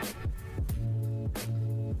Dis.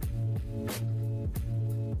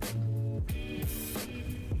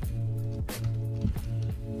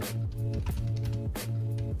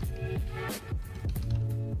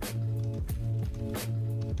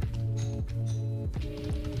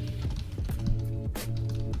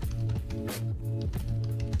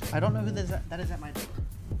 I don't know who that is at my door.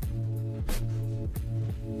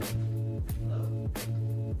 Hello?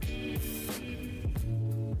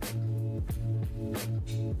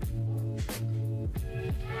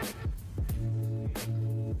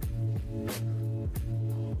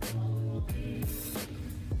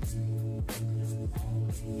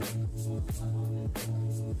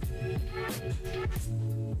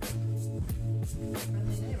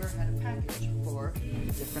 Friendly neighbor had a package for a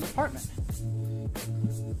different apartment.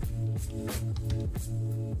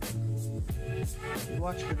 If you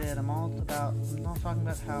watch the vid, I'm all talking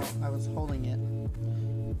about how I was holding it.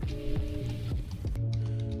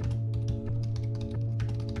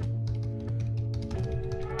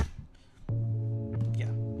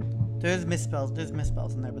 Yeah. There's misspells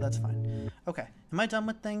in there, but that's fine. Okay. Am I done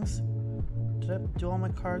with things? Did I do all my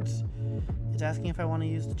cards? It's asking if I want to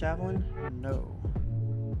use the javelin? No.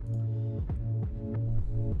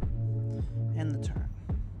 End the turn.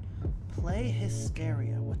 Play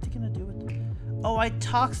Hysteria. What's he gonna do with... Oh, I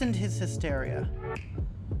toxined his Hysteria.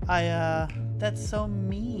 That's so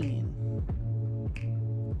mean.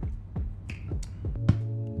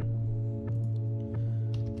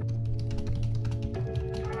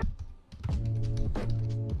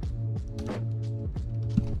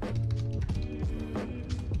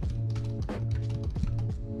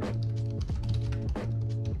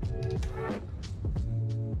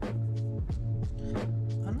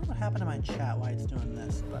 Happened to my chat why it's doing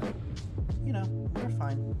this, but you know, we're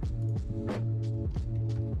fine.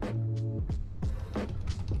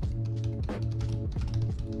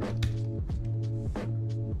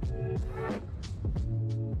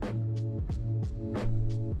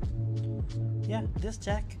 Yeah, this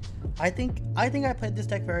deck, I think I played this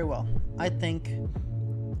deck very well. I think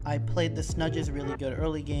I played the Snudges really good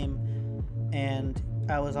early game, and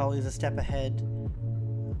I was always a step ahead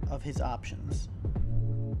of his options.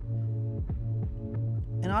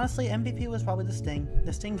 And honestly, MVP was probably the Sting.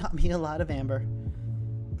 The Sting got me a lot of amber.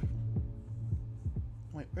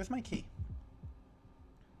 Wait, where's my key?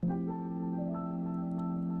 I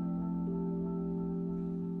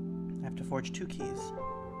have to forge 2 keys.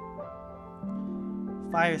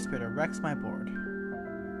 Fire Spitter wrecks my board.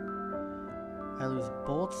 I lose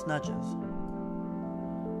both Snudges.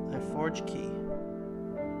 I forge key.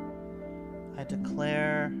 I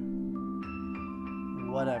declare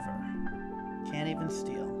whatever. Can't even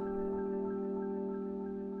steal.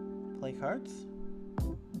 Play cards?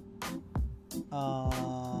 I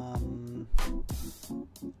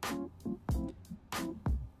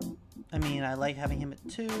mean, I like having him at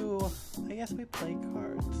 2. I guess we play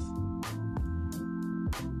cards.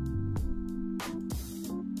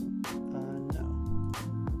 No.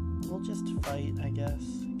 We'll just fight, I guess.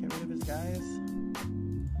 Get rid of his guys.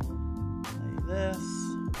 Play this.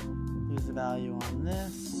 Lose the value on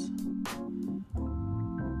this.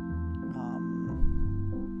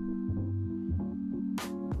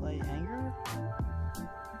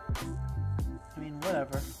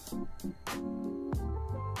 Whatever.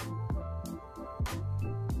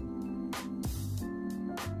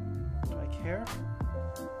 Do I care?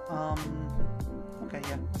 Okay,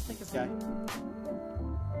 yeah, let's take this guy.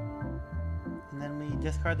 And then we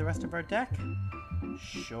discard the rest of our deck?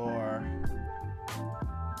 Sure.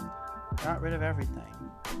 Got rid of everything.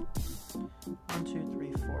 1, 2,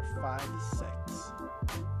 3, 4, 5, 6.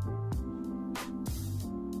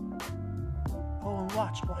 Oh, and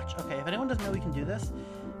watch. Okay, if anyone doesn't know we can do this,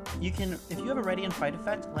 you can, if you have a ready and fight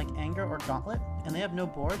effect, like Anger or Gauntlet, and they have no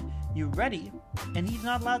board, you ready, and he's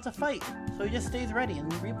not allowed to fight, so he just stays ready,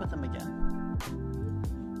 and you re-put them again.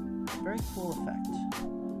 Very cool effect.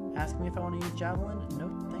 Ask me if I want to use Javelin? No,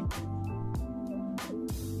 thank you.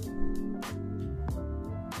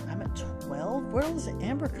 I'm at 12? Where does the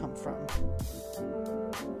Amber come from?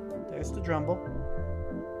 There's the Drumble.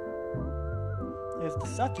 There's the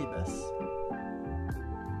Succubus.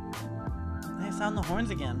 I sound the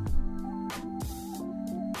horns again.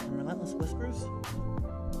 And Relentless Whispers?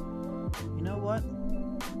 You know what?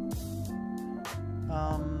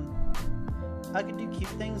 I could do cute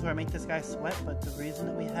things where I make this guy sweat, but the reason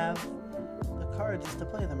that we have the cards is to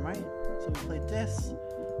play them, right? So we played this,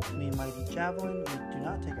 we Mighty Javelin, we do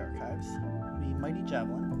not take archives. We Mighty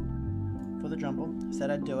Javelin for the Drumble.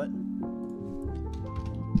 Said I'd do it.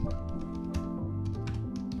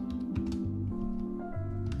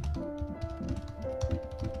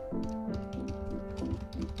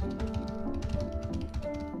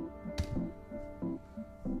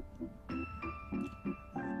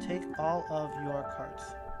 Take all of your cards.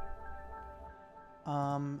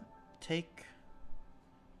 Take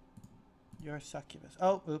your Succubus.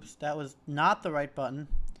 Oh, oops, that was not the right button.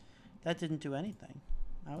 That didn't do anything.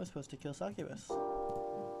 I was supposed to kill Succubus.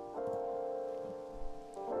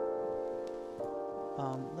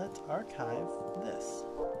 Let's archive this.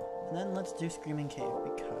 And then let's do Screaming Cave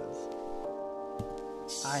because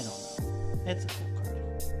I don't know. It's a cool card.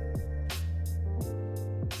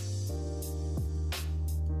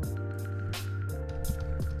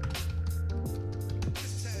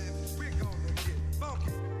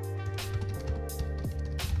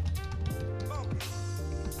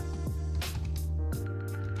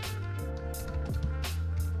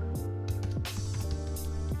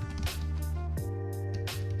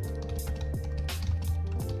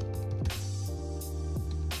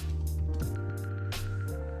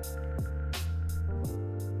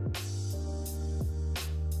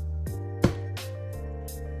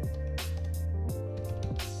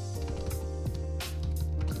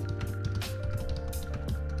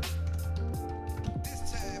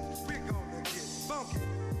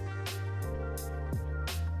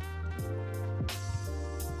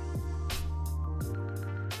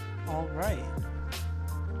 Alright.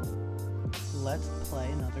 Let's play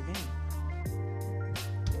another game.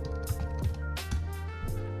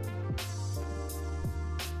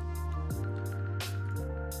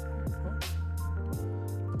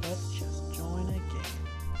 Let's just join a game.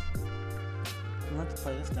 And let's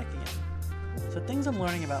play this deck again. So things I'm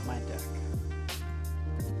learning about my deck.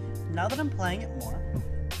 Now that I'm playing it more,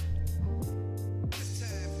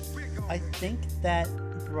 I think that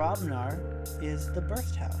Brobnar is the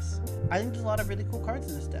burst house. I think there's a lot of really cool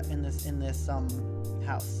cards in this deck, in this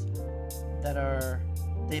house that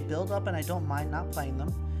they build up, and I don't mind not playing them.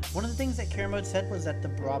 One of the things that Kiramode said was that the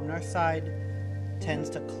Brobnar side tends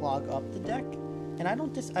to clog up the deck, and I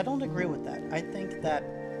don't agree with that. I think that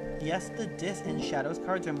yes, the Dis and Shadows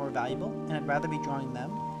cards are more valuable, and I'd rather be drawing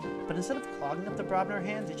them. But instead of clogging up the Brobnar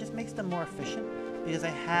hands, it just makes them more efficient, because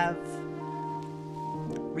I've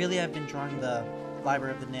been drawing the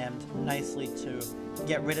Library of the Damned nicely to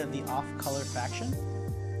get rid of the off-color faction.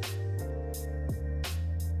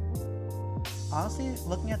 Honestly,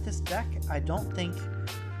 looking at this deck, I don't think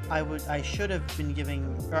I should have been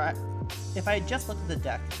giving, if I had just looked at the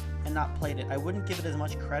deck and not played it, I wouldn't give it as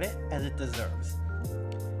much credit as it deserves.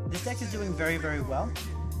 This deck is doing very, very well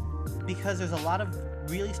because there's a lot of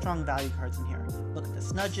really strong value cards in here. Look at the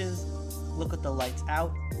Snudges, look at the Lights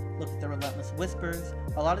Out, look at the Relentless Whispers.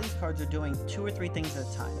 A lot of these cards are doing 2 or 3 things at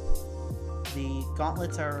a time. The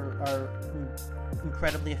Gauntlets are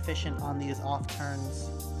incredibly efficient on these off turns.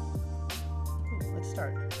 Ooh, let's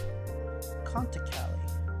start. Conticali.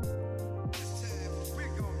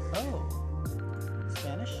 Oh.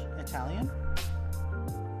 Spanish? Italian?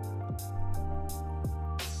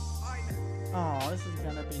 Oh, this is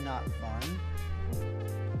gonna be not fun.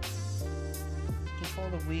 Control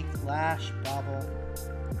the weak, lash, bobble,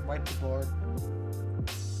 wipe the board.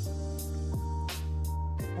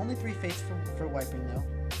 Only 3 fates for wiping though,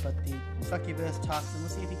 but the Succubus, Toxin,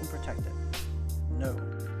 let's see if he can protect it. No.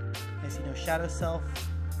 I see no Shadow Self.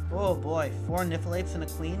 Oh boy, 4 Niflapes and a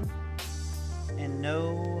Queen. And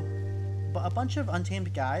a bunch of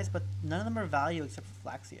Untamed guys, but none of them are value except for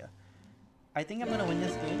Flaxia. I think I'm going to win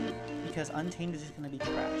this game because Untamed is just going to be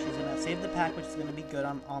trash. He's going to save the pack, which is going to be good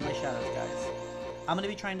on all my Shadows guys. I'm going to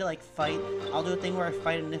be trying to like fight. I'll do a thing where I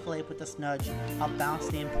fight a Niflape with the Snudge. I'll bounce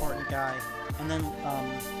the important guy. And then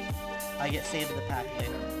I get saved of the pack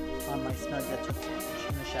later on my Snudge that took damage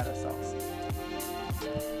in the Shadow Selves.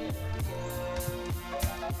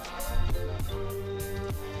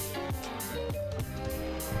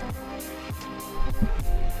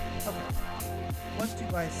 Okay. What do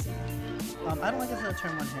I see? I don't like this as a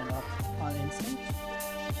turn 1 hand up on Instinct,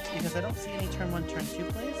 because I don't see any turn 1, turn 2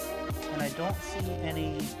 plays, and I don't see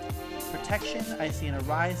any protection. I see an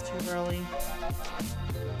Arise too early.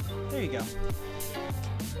 There you go.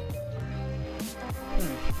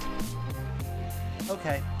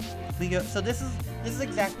 Okay, we go. So this is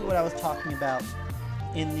exactly what I was talking about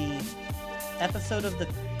in the episode of the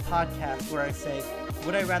podcast where I say,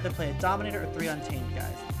 would I rather play a Dominator or 3 Untamed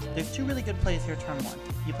guys? There's 2 really good plays here turn 1.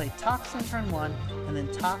 You play Toxin turn 1, and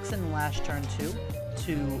then Toxin Lash turn 2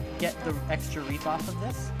 to get the extra reap off of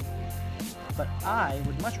this. But I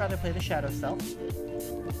would much rather play the Shadow Self,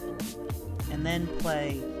 and then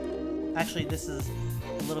play... Actually, this is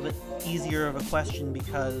a little bit easier of a question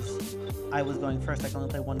because I was going first. I can only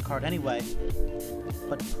play 1 card anyway.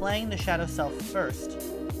 But playing the Shadow Self first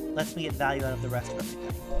lets me get value out of the rest of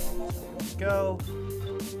everything. So here we go.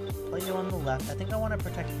 Play you on the left. I think I want to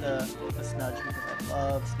protect the Snudge because I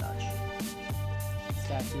love Snudge.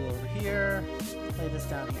 Stack you over here. Play this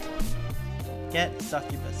down here. Get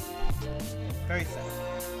Succubus. Very sad.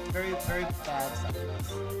 Very, very bad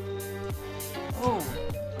Succubus. Oh!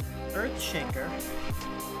 Earthshaker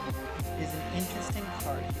is an interesting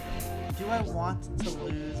card here. Do I want to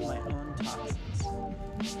lose my own toxins?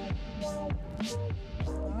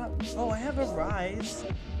 Oh, I have a Rise.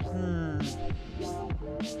 I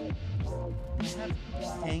have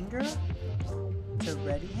Anger to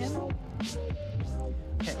ready him?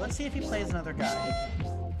 Okay, let's see if he plays another guy.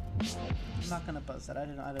 I'm not gonna buzz that. I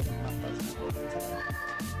did not buzz that.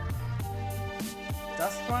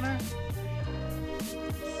 Dust Runner?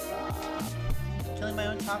 Stop. Killing my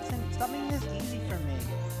own toxin? Stop making this easy for me.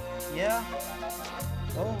 Yeah.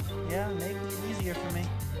 Oh, yeah, make it easier for me.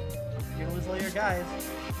 You're gonna lose all your guys.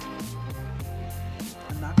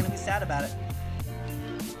 I'm not gonna be sad about it.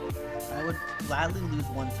 I would gladly lose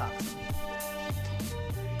 1 toxin.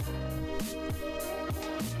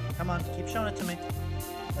 Come on, keep showing it to me.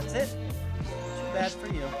 That's it. 2 bad for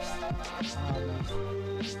you.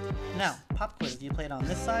 Now, pop quiz. Do you play it on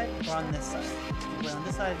this side or on this side? If you play it on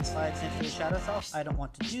this side and slides into the Shadow Self, I don't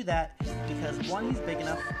want to do that because one, he's big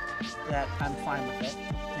enough that I'm fine with it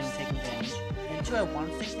and taking damage. And two, I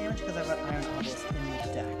want to take damage because I've got Iron Obelisk in the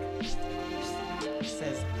deck. It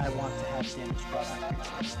says I want to have damage brought on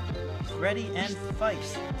creatures. Ready and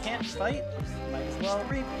fight. Can't fight? Might as well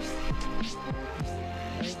reap.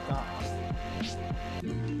 Play gone.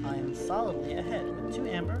 I am solidly ahead with 2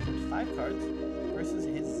 amber and 5 cards versus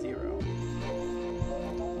his 0.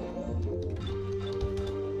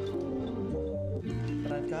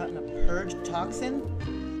 But I've gotten a Purge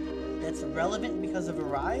Toxin that's relevant because of a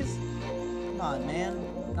rise? Come on, man.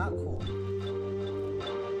 Not cool.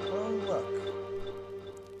 Oh, look.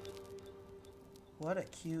 What a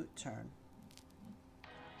cute turn.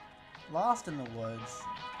 Lost in the woods.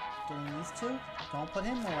 Doing these two? Don't put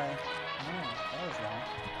him away. Oh, that was wrong.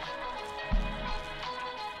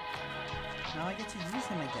 Now I get to use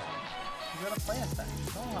him again. You gotta play effect.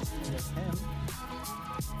 Don't lost me with him.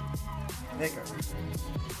 Vigor.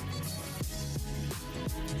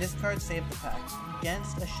 Discard save the pack.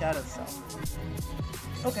 Against a Shadow Self.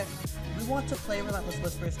 Okay, we want to play Relentless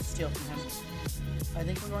Whispers to steal from him. I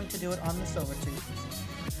think we're going to do it on the Silver Tooth.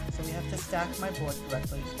 So we have to stack my board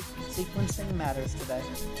correctly. Sequencing matters today.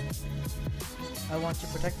 I want to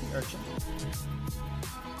protect the Urchin.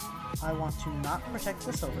 I want to not protect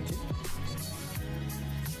the Silver Tooth.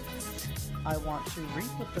 I want to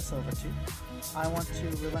reap with the Silver Tooth. I want to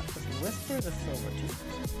Relentless Whisper the Silver Tooth.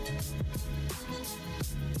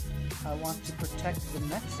 I want to protect the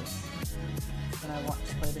Nexus. And I want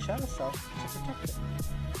to play the Shadow Self to protect it.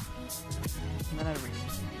 And then I reap.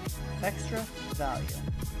 Extra value.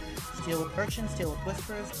 Steal with Urchin, steal with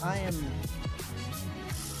Whispers. I am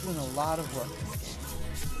doing a lot of work this game.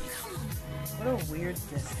 What a weird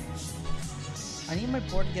disc. I need my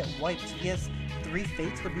board to get wiped. He has 3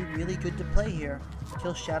 Fates would be really good to play here.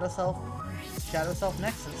 Kill Shadow Self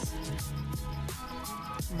Nexus.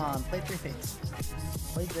 Come on, play 3 Fates.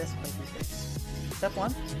 Play this, play 3 Fates. Step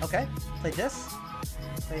 1, okay. Play this.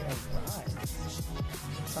 Play a Rise.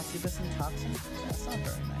 Succubus and Toxin? That's not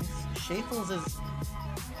very nice. Shafels is...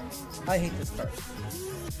 I hate this card.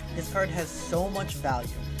 This card has so much value.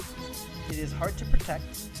 It is hard to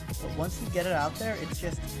protect, but once you get it out there, it's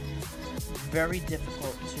just very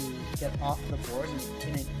difficult to get off the board,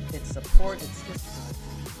 and its support, it's just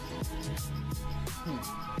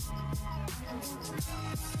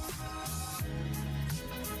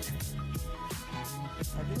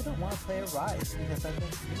I really don't want to play a Rise because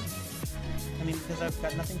because I've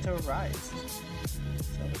got nothing to Rise.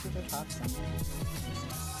 So let's do the Toxin.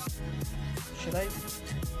 Should I?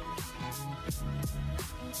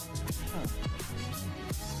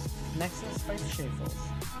 Nexus fights Shafels.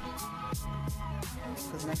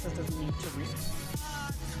 Because Nexus doesn't need to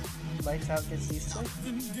reap. Lights Out gets used to it.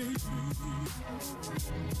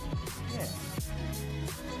 Yeah.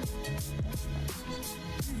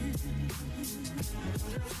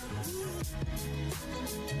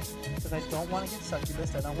 That's because I don't want to get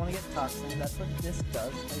Succubus, I don't want to get Toxin. That's what this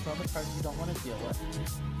does. Plays all the cards you don't want to deal with.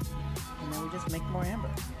 And then we just make more amber.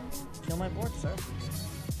 Kill my board, sir.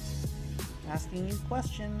 Asking you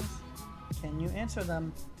questions. Can you answer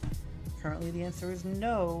them? Currently the answer is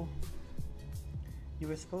no. You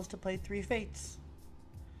were supposed to play 3 Fates.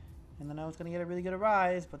 And then I was going to get a really good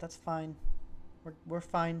Rise, but that's fine. We're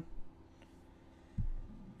fine.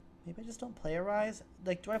 Maybe I just don't play a Rise?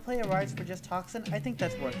 Like, do I play a Rise for just Toxin? I think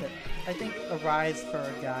that's worth it. I think a Rise for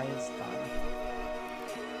a guy is fine.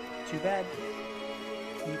 Too bad.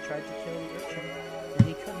 He tried to kill the Urchin, and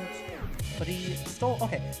he couldn't. But he stole...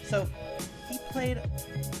 Okay, so he played...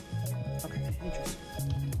 Okay, interesting.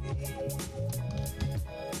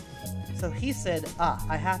 So he said,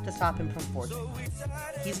 I have to stop him from forging.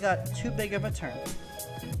 He's got too big of a turn.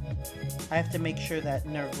 I have to make sure that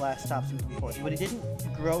Nerve Blast stops him from forging. But he didn't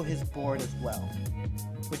grow his board as well.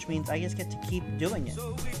 Which means I just get to keep doing it.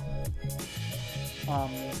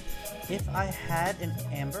 If I had an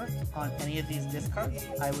Amber on any of these discards,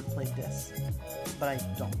 I would play this. But I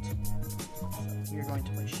don't. So you're going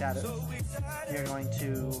to play Shadows. You're going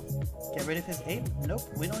to get rid of his 8? Nope,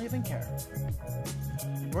 we don't even care.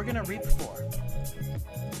 We're gonna reap 4.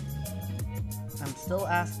 I'm still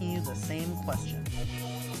asking you the same question.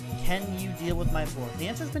 Can you deal with my board? The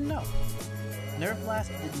answer's been no. Nerve Blast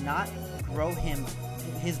did not grow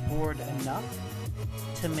his board enough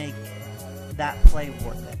to make that play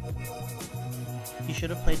worth it. He should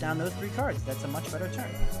have played down those 3 cards. That's a much better turn.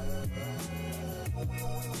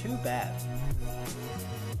 Too bad.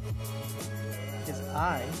 Because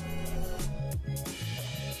I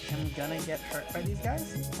am gonna get hurt by these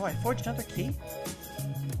guys. Oh, I forged another key?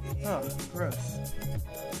 Oh, gross.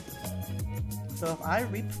 So if I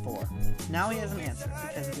reap 4, now he has an answer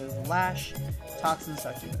because he goes Lash, Toxin,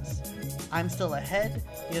 Succubus. I'm still ahead.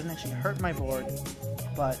 He doesn't actually hurt my board,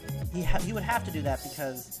 but he would have to do that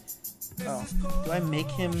because... Oh, do I make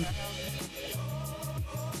him...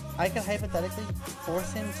 I could hypothetically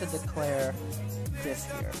force him to declare this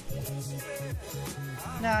here.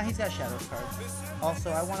 Nah, he's got shadow cards.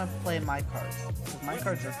 Also, I want to play my cards, because my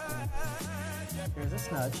cards are cool. Here's a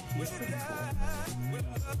Snudge, he's pretty cool.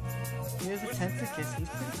 Here's a Tent for Kiss, he's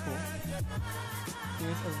pretty cool.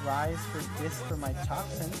 Here's a Rise for Disc for my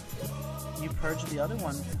Toxin. You purge the other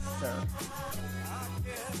one, sir.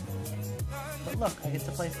 But look, I get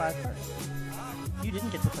to play 5 cards. You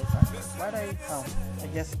didn't get to play 5 cards. Why'd I... Oh, I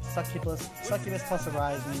guess Succubus plus a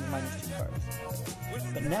Rise means minus 2 cards.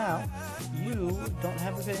 But now, you don't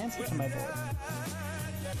have a good answer to my board.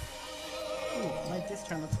 Ooh, my disc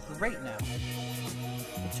turn looks great now.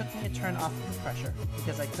 It took me a turn off of the pressure,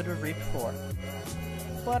 because I could have reaped 4.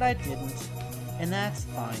 But I didn't. And that's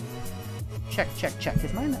fine. Check, check, check.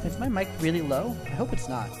 Is my mic really low? I hope it's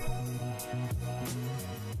not.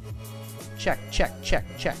 Check, check, check,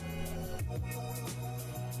 check.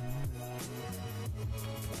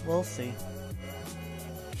 We'll see.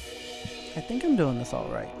 I think I'm doing this all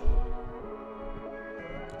right.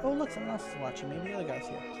 Oh, look, someone else is watching. Maybe the other guy's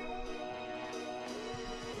here.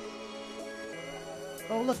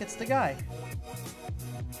 Oh, look, it's the guy.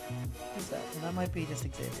 Who's that? Well, that might be just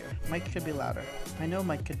Xavier. Mike could be louder. I know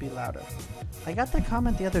Mike could be louder. I got that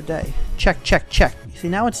comment the other day. Check, check, check. You see,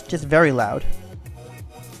 now it's just very loud.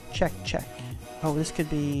 Check, check. Oh, this could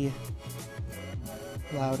be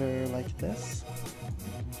louder like this.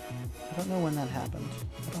 I don't know when that happened.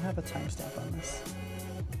 I don't have a timestamp on this.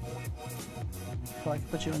 Oh, I can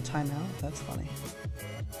put you in timeout? That's funny.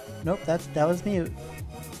 Nope, that was mute.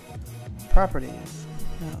 Properties.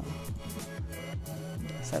 No.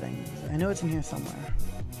 Settings. I know it's in here somewhere.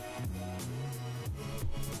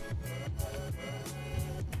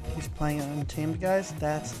 He's playing Untamed, guys?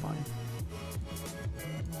 That's fine.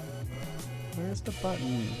 Where's the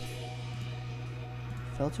button?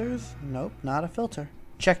 Filters? Nope, not a filter.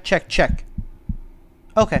 Check, check, check.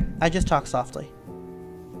 Okay, I just talk softly.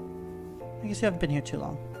 I guess you haven't been here too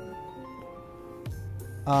long.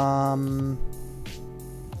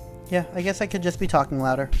 Yeah, I guess I could just be talking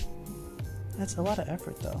louder. That's a lot of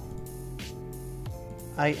effort, though.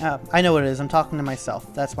 I know what it is. I'm talking to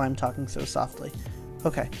myself. That's why I'm talking so softly.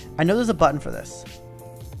 Okay, I know there's a button for this.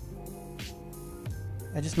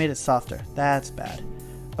 I just made it softer. That's bad.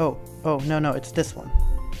 Oh, no, it's this one.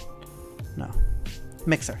 No.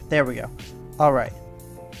 Mixer. There we go. Alright.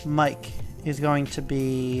 Mic is going to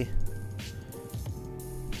be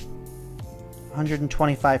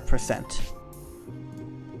 125%.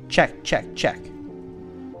 Check, check, check.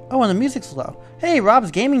 Oh, and the music's low. Hey, Rob's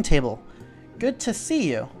gaming table. Good to see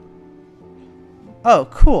you. Oh,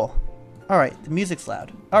 cool. Alright, the music's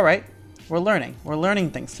loud. Alright, we're learning. We're learning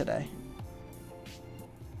things today.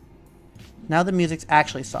 Now the music's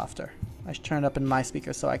actually softer. I should turn it up in my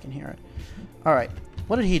speaker so I can hear it. Alright,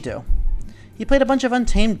 what did he do? He played a bunch of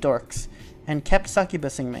Untamed dorks and kept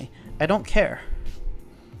succubusing me. I don't care.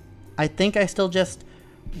 I think I still just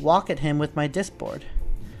walk at him with my disc board.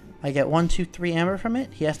 I get 1, 2, 3 amber from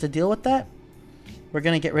it. He has to deal with that. We're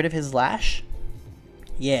going to get rid of his Lash.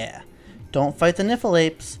 Yeah. Don't fight the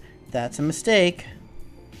Niffle-Apes. That's a mistake.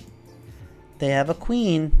 They have a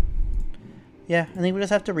queen. Yeah, I think we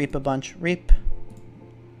just have to reap a bunch. Reap.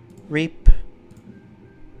 Reap.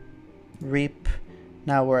 Reap.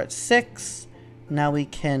 Now we're at 6. Now we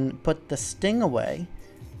can put the Sting away.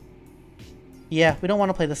 Yeah, we don't want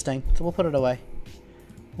to play the Sting, so we'll put it away.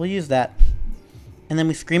 We'll use that. And then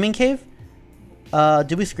we Screaming Cave?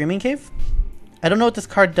 Do we Screaming Cave? I don't know what this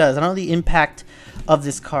card does. I don't know the impact of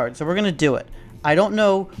this card, so we're going to do it. I don't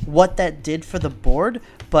know what that did for the board,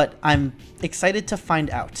 but I'm excited to find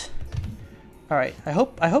out. Alright, I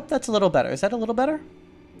hope that's a little better. Is that a little better?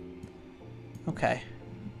 Okay.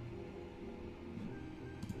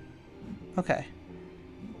 Okay.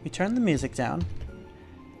 We turn the music down.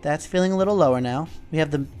 That's feeling a little lower now. We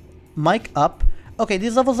have the mic up. Okay,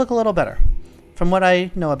 these levels look a little better. From what I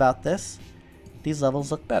know about this, these levels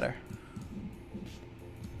look better.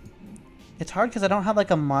 It's hard because I don't have like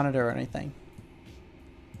a monitor or anything.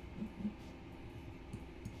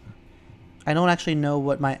 I don't actually know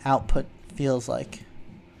what my output feels like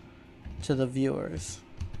to the viewers.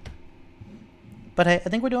 But hey, I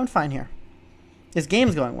think we're doing fine here. This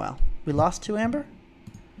game's going well. We lost 2 amber.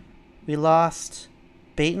 We lost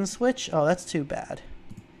bait and switch. Oh, that's too bad.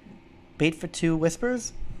 Bait for 2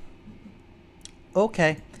 whispers.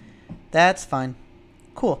 Okay, that's fine.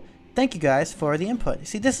 Cool. Thank you guys for the input.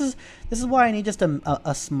 See, this is why I need just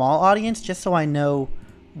a small audience, just so I know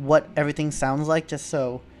what everything sounds like, just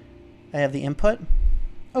so I have the input.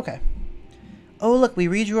 Okay. Oh, look, we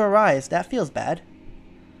redrew a Rise. That feels bad.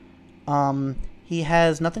 He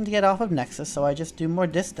has nothing to get off of Nexus, so I just do more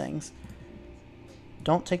disc things.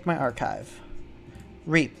 Don't take my archive.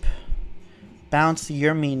 Reap. Bounce,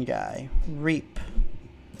 you're mean guy. Reap.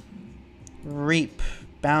 Reap.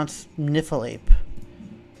 Bounce, Niffleape.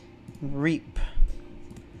 Reap.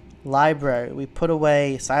 Library. We put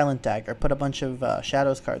away Silent Dagger. Put a bunch of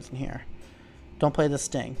Shadows cards in here. Don't play the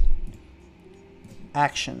Sting.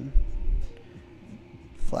 Action.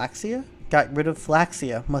 Flaxia? Got rid of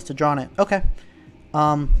Flaxia. Must have drawn it. Okay.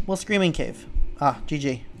 Well, Screaming Cave. Ah,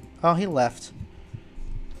 GG. Oh, he left.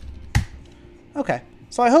 Okay.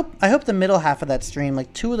 So I hope the middle half of that stream,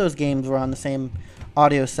 like 2 of those games were on the same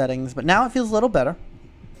audio settings, but now it feels a little better.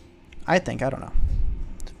 I think. I don't know.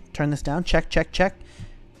 Turn this down. Check, check, check.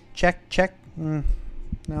 Check, check.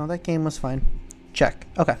 No, that game was fine. Check.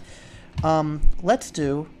 Okay. Let's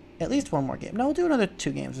do at least one more game. No, we'll do another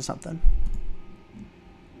 2 games or something.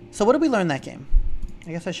 So what did we learn that game?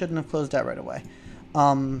 I guess I shouldn't have closed out right away.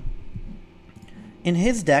 In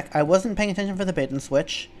his deck, I wasn't paying attention for the bait and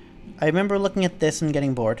switch. I remember looking at this and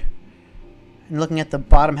getting bored. And looking at the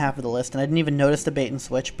bottom half of the list, and I didn't even notice the bait and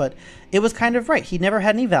switch, but it was kind of right. He never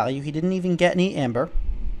had any value. He didn't even get any amber.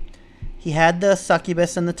 He had the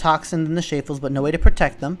succubus and the toxins and the shafels, but no way to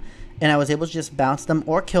protect them, and I was able to just bounce them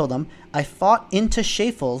or kill them. I fought into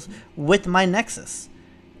shafels with my Nexus,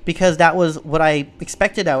 because that was what I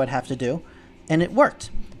expected I would have to do, and it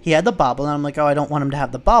worked. He had the bobble, and I'm like, oh, I don't want him to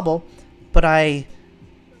have the bobble, but I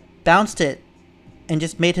bounced it and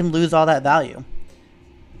just made him lose all that value.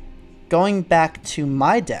 Going back to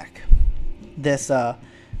my deck, this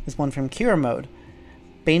one from Kiramode,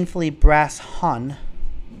 Banefully Brass Hun.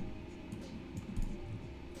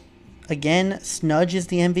 Again, Snudge is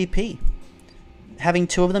the MVP. Having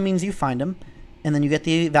 2 of them means you find them, and then you get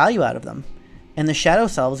the value out of them. And the Shadow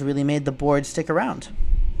Selves really made the board stick around.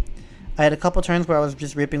 I had a couple turns where I was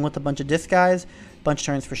just ripping with a bunch of disc guys, bunch of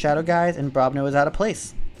turns for Shadow guys, and Brobnar was out of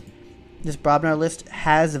place. This Brobnar list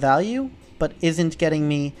has value, but isn't getting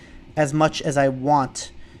me as much as I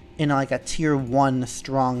want in like a tier 1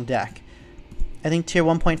 strong deck. I think tier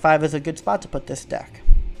 1.5 is a good spot to put this deck.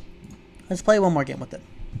 Let's play one more game with it.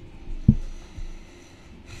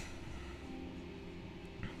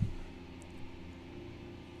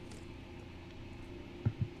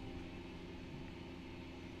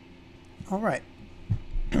 All right.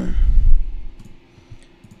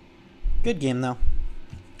 Good game, though.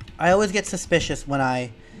 I always get suspicious when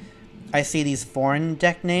I see these foreign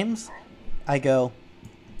deck names. I go,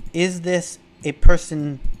 is this a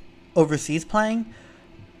person overseas playing?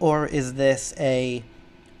 Or is this a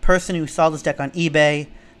person who saw this deck on eBay,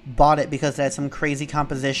 bought it because it had some crazy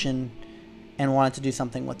composition, and wanted to do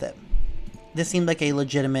something with it? This seemed like a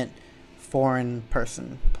legitimate foreign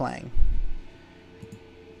person playing.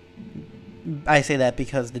 I say that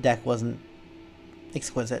because the deck wasn't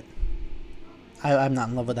exquisite. I'm not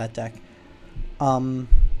in love with that deck.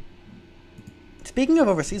 Speaking of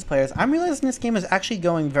overseas players, I'm realizing this game is actually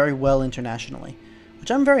going very well internationally, which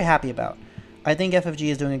I'm very happy about. I think FFG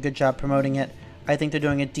is doing a good job promoting it. I think they're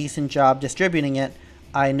doing a decent job distributing it.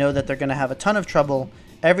 I know that they're going to have a ton of trouble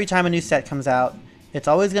every time a new set comes out. It's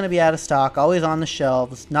always going to be out of stock, always on the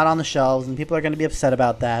shelves, not on the shelves, and people are going to be upset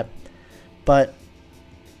about that. But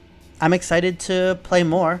I'm excited to play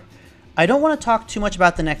more. I don't want to talk too much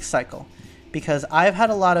about the next cycle, because I've had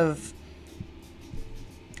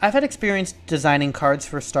experience designing cards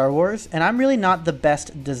for Star Wars, and I'm really not the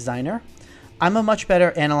best designer. I'm a much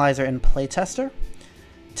better analyzer and playtester.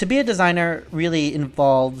 To be a designer really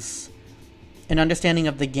involves an understanding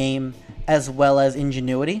of the game as well as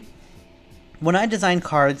ingenuity. When I design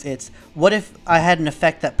cards, it's what if I had an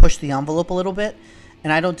effect that pushed the envelope a little bit,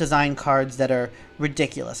 and I don't design cards that are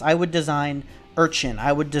ridiculous. I would design Urchin.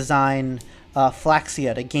 I would design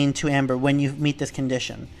Flaxia to gain 2 amber when you meet this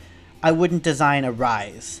condition. I wouldn't design a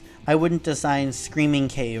Rise. I wouldn't design Screaming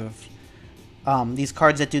Cave. These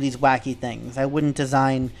cards that do these wacky things. I wouldn't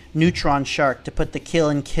design Neutron Shark to put the kill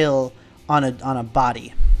and kill on a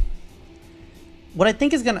body. What I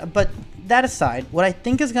think is gonna, but that aside, what I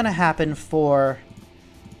think is gonna happen for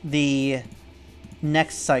the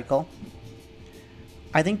next cycle,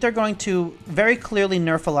 I think they're going to very clearly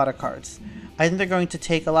nerf a lot of cards. I think they're going to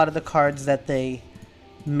take a lot of the cards that they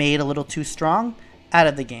made a little too strong out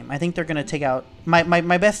of the game. I think they're going to take out...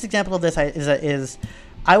 My best example of this is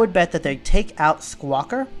I would bet that they take out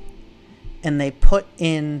Squawker and they put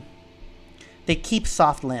in they keep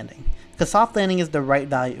soft landing. Because soft landing is the right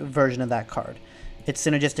value version of that card. It's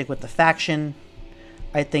synergistic with the faction.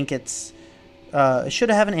 I think it should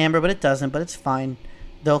have an amber, but it doesn't, but it's fine.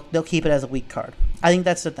 They'll keep it as a weak card. I think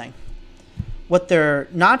that's the thing. What they're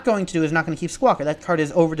not going to do is not going to keep Squawker. That card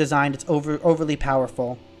is over-designed. It's overly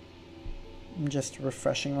powerful. I'm just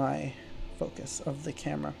refreshing my focus of the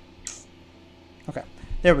camera. Okay,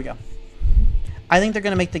 there we go. I think they're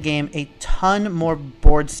going to make the game a ton more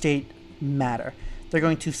board state matter. They're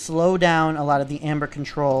going to slow down a lot of the amber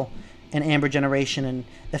control and amber generation and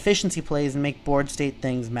efficiency plays and make board state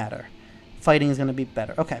things matter. Fighting is going to be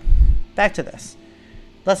better. Okay, back to this.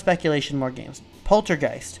 Less speculation, more games.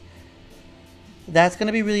 Poltergeist. That's going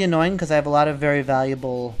to be really annoying because I have a lot of very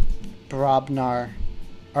valuable Brobnar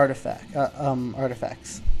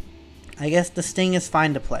artifacts. I guess the Sting is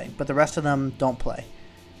fine to play, but the rest of them don't play.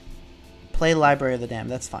 Play Library of the Damned,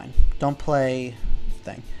 that's fine. Don't play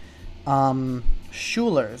thing.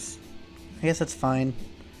 Schuler's. I guess that's fine.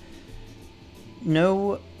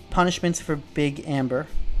 No punishments for big amber.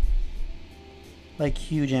 Like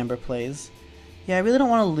huge amber plays. Yeah, I really don't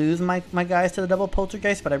want to lose my guys to the double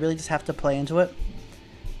Poltergeist, but I really just have to play into it.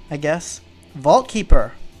 I guess. Vault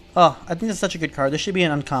Keeper. Oh, I think that's such a good card. This should be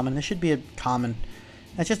an uncommon. This should be a common.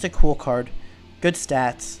 That's just a cool card. Good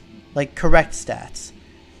stats. Like, correct stats.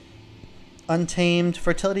 Untamed,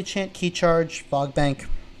 Fertility Chant, Key Charge, Fog Bank.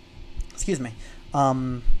 Excuse me.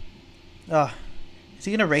 Is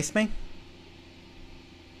he gonna race me?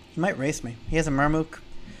 He might race me. He has a Murmook.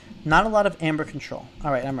 Not a lot of amber control.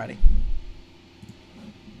 Alright, I'm ready.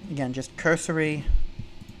 Again, just cursory.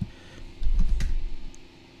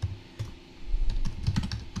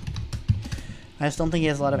 I just don't think he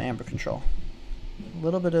has a lot of amber control. A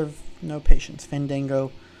little bit of no patience.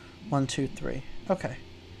 Fandango, 1, 2, 3. Okay.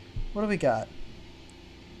 What do we got?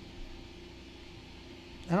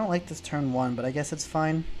 I don't like this turn 1, but I guess it's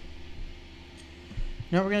fine.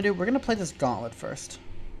 You know what we're going to do? We're going to play this Gauntlet first.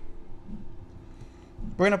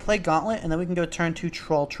 We're going to play Gauntlet, and then we can go turn 2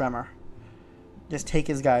 Troll Tremor. Just take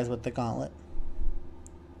his guys with the Gauntlet.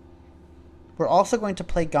 We're also going to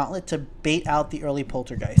play Gauntlet to bait out the early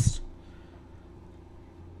Poltergeist.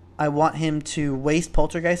 I want him to waste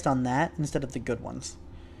Poltergeist on that instead of the good ones.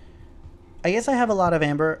 I guess I have a lot of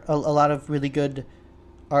amber, a lot of really good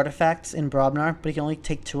artifacts in Brobnar, but he can only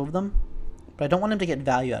take 2 of them. But I don't want him to get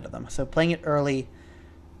value out of them. So playing it early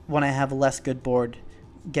when I have a less good board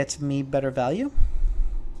gets me better value.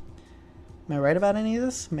 Am I right about any of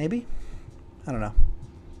this? Maybe? I don't know.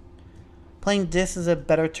 Playing Dis is a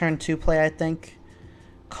better turn 2 play, I think.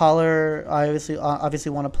 Collar, I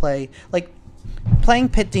obviously want to play. Like, playing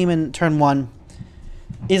Pit Demon turn 1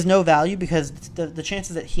 is no value because the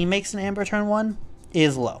chances that he makes an amber turn 1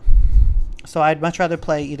 is low. So I'd much rather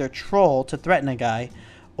play either Troll to threaten a guy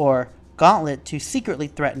or Gauntlet to secretly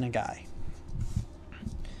threaten a guy.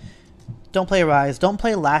 Don't play Rise. Don't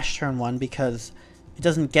play Lash turn 1 because it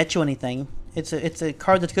doesn't get you anything. It's a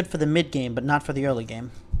card that's good for the mid game, but not for the early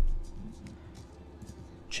game.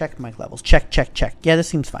 Check mic levels. Check, check, check. Yeah, this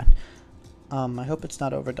seems fine. I hope it's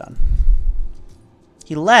not overdone.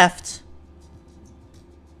 He left.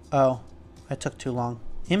 Oh, I took too long.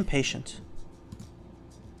 Impatient.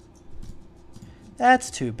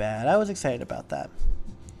 That's too bad. I was excited about that.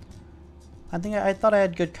 I thought I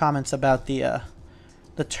had good comments about the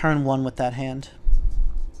turn 1 with that hand.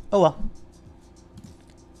 Oh well.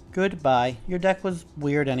 Goodbye. Your deck was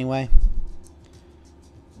weird anyway.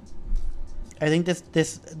 I think this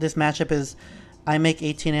matchup is I make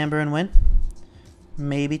 18 amber and win.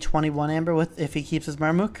 Maybe 21 amber with if he keeps his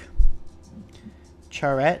Marmook.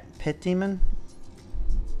 Charette, Pit Demon,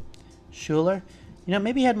 Schuler. You know,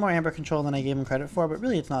 maybe he had more amber control than I gave him credit for, but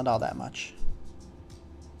really it's not all that much.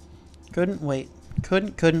 Couldn't wait.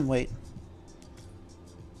 Couldn't wait.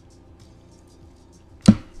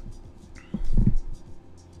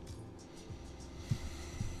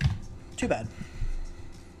 Too bad.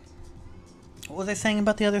 What was I saying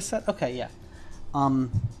about the other set? Okay, yeah.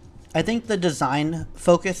 I think the design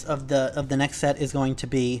focus of the next set is going to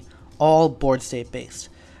be all board state based.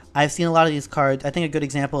 I've seen a lot of these cards. I think a good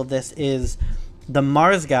example of this is the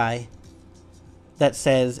Mars guy that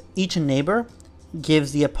says each neighbor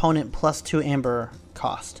gives the opponent +2 amber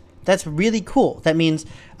cost. That's really cool. That means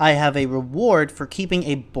I have a reward for keeping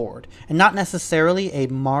a board, and not necessarily a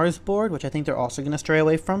Mars board, which I think they're also going to stray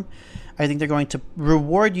away from. I think they're going to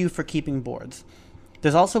reward you for keeping boards.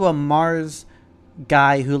 There's also a Mars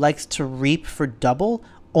guy who likes to reap for double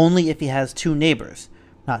only if he has 2 neighbors.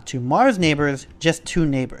 Not 2 Mars neighbors, just 2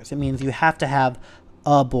 neighbors. It means you have to have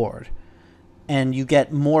a board, and you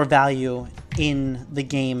get more value in the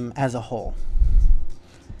game as a whole.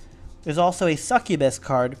 There's also a Succubus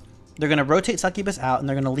card. They're going to rotate Succubus out, and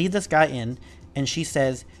they're going to lead this guy in, and she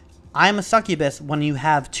says, I'm a Succubus when you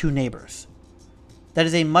have 2 neighbors. That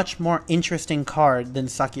is a much more interesting card than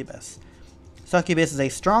Succubus. Succubus is a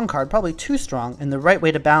strong card, probably too strong, and the right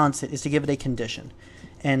way to balance it is to give it a condition.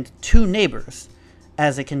 And 2 neighbors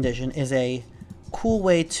as a condition is a cool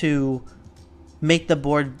way to make the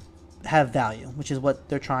board have value, which is what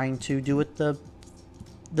they're trying to do with the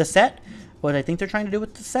set. What I think they're trying to do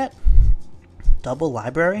with the set. Double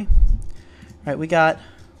library. All right, we got,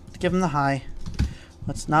 let's give him the high.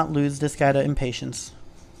 Let's not lose this guy to impatience.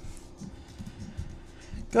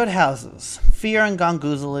 Good houses. Fear and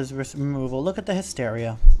Gongoozle is removal. Look at the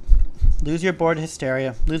Hysteria. Lose your board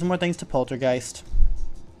Hysteria. Lose more things to Poltergeist.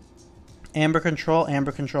 Amber Control,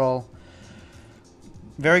 Amber Control.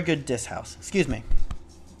 Very good Dis house. Excuse me.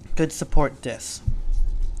 Good support Dis.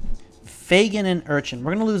 Fagin and Urchin.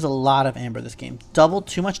 We're going to lose a lot of Amber this game. Double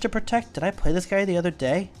too much to protect. Did I play this guy the other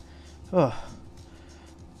day? Ugh.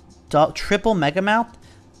 Triple Megamouth.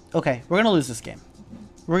 Okay, we're going to lose this game.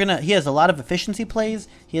 He has a lot of efficiency plays.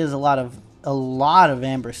 He has a lot of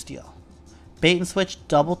Amber Steel. Bait and switch,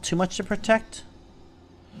 double too much to protect.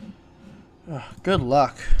 Ugh, good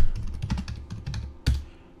luck.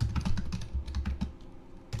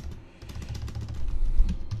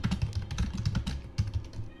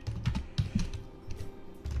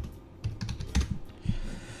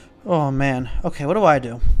 Oh man. Okay, what do I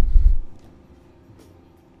do?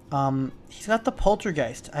 He's got the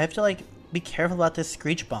Poltergeist. I have to like be careful about this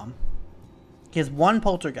Screech Bomb. He has 1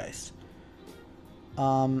 Poltergeist.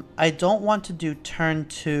 I don't want to do turn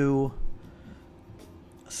 2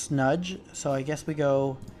 Snudge, so I guess we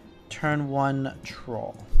go turn 1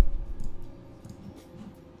 Troll.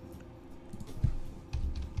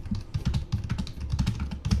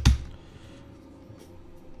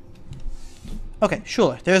 Okay,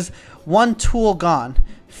 Schuler. There's 1 tool gone.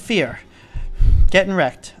 Fear. Getting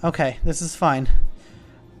wrecked. Okay, this is fine.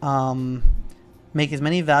 Make as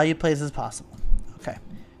many value plays as possible. Okay.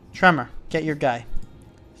 Tremor. Get your guy.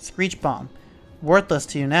 Screech Bomb. Worthless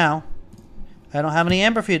to you now. I don't have any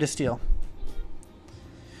Amber for you to steal.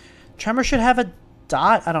 Tremor should have a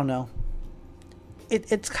dot. I don't know.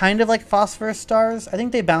 It's kind of like Phosphorus Stars. I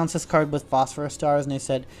think they balanced this card with Phosphorus Stars, and they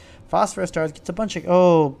said Phosphorus Stars gets a bunch of...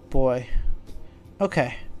 Oh, boy.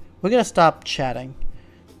 Okay. We're going to stop chatting.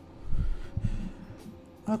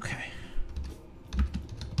 Okay.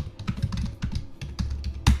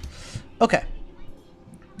 Okay.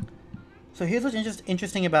 So here's what's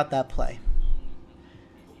interesting about that play.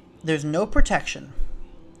 There's no protection.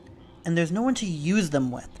 And there's no one to use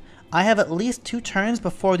them with. I have at least 2 turns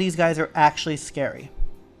before these guys are actually scary.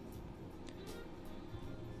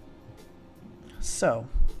 So,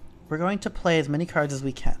 we're going to play as many cards as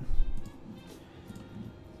we can.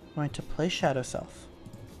 We're going to play Shadow Self.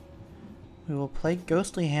 We will play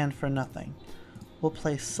Ghostly Hand for nothing. We'll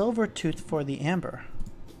play Silvertooth for the Amber.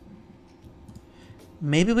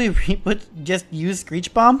 Maybe we would just use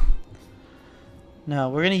Screech Bomb? No,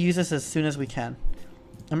 we're going to use this as soon as we can.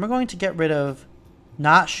 And we're going to get rid of...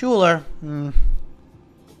 Not Schuler.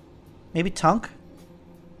 Maybe Tunk?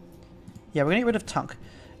 Yeah, we're going to get rid of Tunk.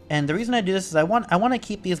 And the reason I do this is I want to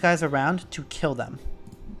keep these guys around to kill them.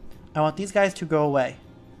 I want these guys to go away.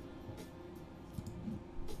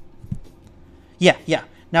 Yeah.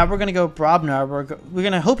 Now we're going to go Brobnar. We're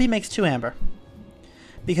going to hope he makes 2 Amber.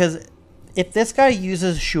 Because if this guy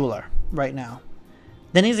uses Schuler right now,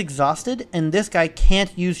 then he's exhausted, and this guy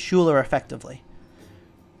can't use Schuler effectively.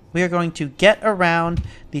 We are going to get around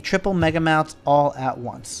the triple Megamouths all at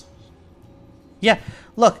once. Yeah,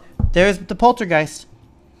 look, there's the Poltergeist.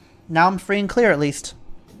 Now I'm free and clear at least.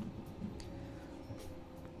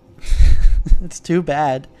 It's too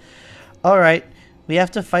bad. Alright, we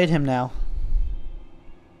have to fight him now.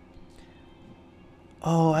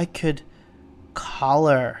 Oh, I could...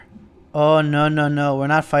 Collar. Oh, no, we're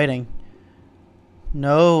not fighting.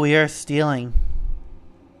 No, we are stealing.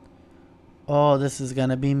 Oh, this is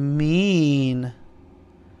gonna be mean.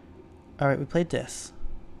 Alright, we played this.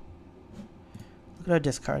 Look at our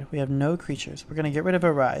discard. We have no creatures. We're gonna get rid of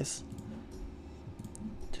Arise.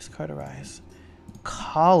 Discard Arise.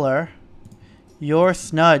 Collar. Your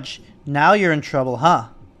Snudge. Now you're in trouble, huh?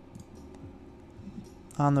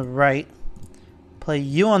 On the right. Play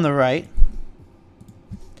you on the right.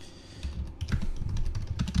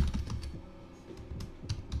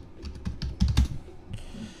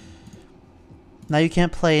 Now you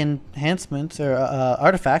can't play enhancements or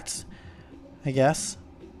artifacts, I guess.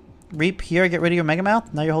 Reap here, get rid of your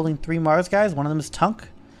Megamouth. Now you're holding 3 Mars guys. One of them is Tunk.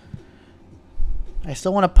 I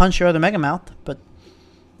still want to punch your other Megamouth, but...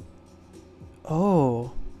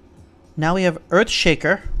 Oh. Now we have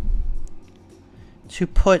Earthshaker to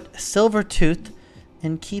put Silvertooth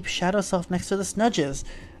and keep Shadow Self next to the Snudges.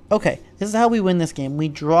 Okay, this is how we win this game. We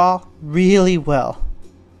draw really well.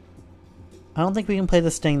 I don't think we can play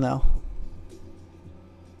the Sting, though.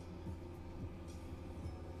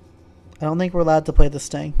 I don't think we're allowed to play the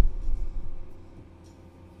Sting.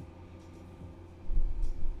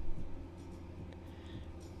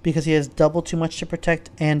 Because he has double too much to protect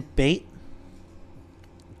and bait.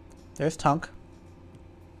 There's Tunk.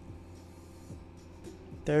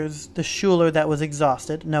 There's the Schuler that was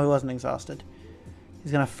exhausted. No, he wasn't exhausted.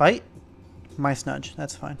 He's going to fight. My Snudge.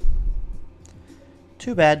 That's fine.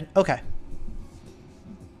 Too bad. Okay.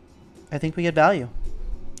 I think we get value.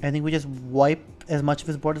 I think we just wipe as much of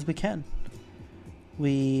his board as we can.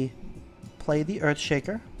 We play the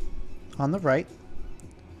Earthshaker on the right.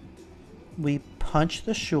 We punch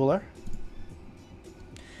the Schuler.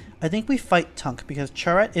 I think we fight Tunk because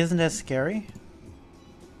Charette isn't as scary.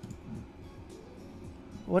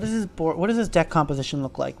 What is his board? What does his deck composition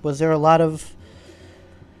look like? Was there a lot of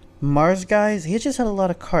Mars guys? He just had a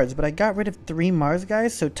lot of cards, but I got rid of 3 Mars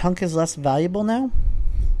guys, so Tunk is less valuable now.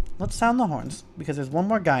 Let's sound the horns because there's one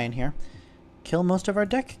more guy in here. Kill most of our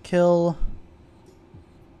deck. Kill.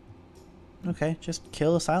 Okay, just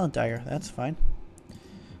kill a Silent Dagger. That's fine.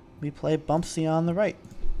 We play Bumpsy on the right.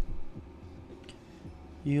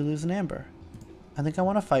 You lose an Amber. I think I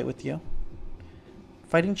want to fight with you.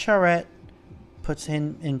 Fighting Charette puts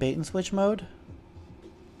him in bait and switch mode.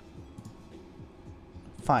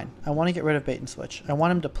 Fine. I want to get rid of bait and switch. I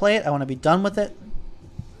want him to play it. I want to be done with it.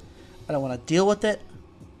 I don't want to deal with it.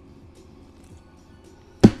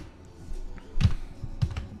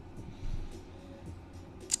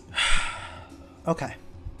 Okay.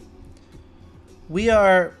 We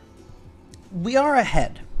are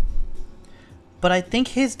ahead. But I think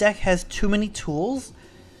his deck has too many tools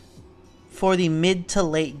for the mid to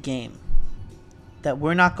late game that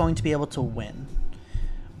we're not going to be able to win.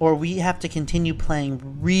 Or we have to continue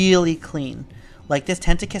playing really clean. Like this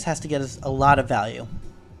Tentacus has to get us a lot of value.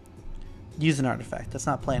 Use an artifact. Let's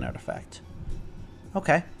not play an artifact.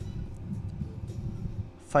 Okay.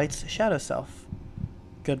 Fights Shadow Self.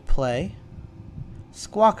 Good play.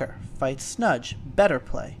 Squawker. Fights Snudge. Better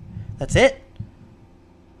play. That's it?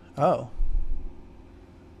 Oh.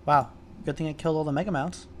 Wow. Good thing I killed all the Mega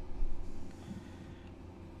Mounts.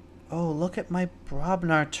 Oh, look at my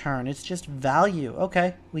Brobnar turn. It's just value.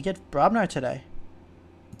 Okay, we get Brobnar today.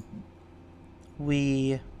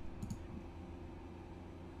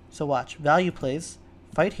 So watch. Value plays.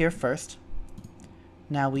 Fight here first.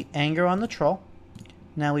 Now we anger on the troll.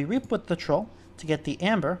 Now we reap with the troll to get the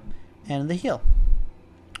Amber and the heal.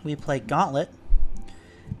 We play Gauntlet.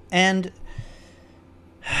 And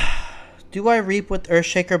do I reap with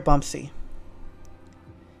Earthshaker Bumpsy?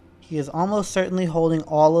 He is almost certainly holding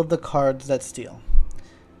all of the cards that steal.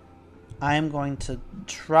 I am going to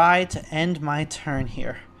try to end my turn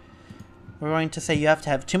here. We're going to say you have to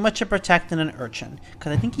have too much to protect in an Urchin.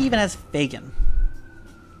 Because I think he even has Fagin.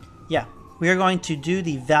 Yeah. We are going to do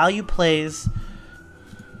the value plays.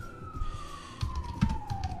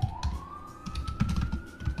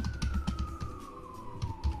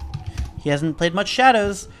 He hasn't played much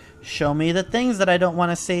Shadows. Show me the things that I don't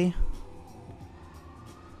want to see.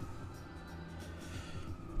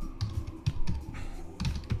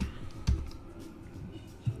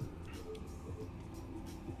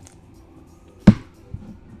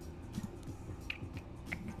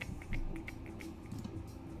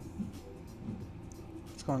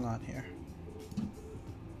 What's going on here?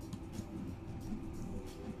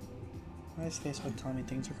 Why is Facebook telling me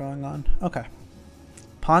things are going on? Okay.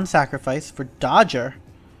 Pawn sacrifice for Dodger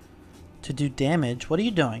to do damage. What are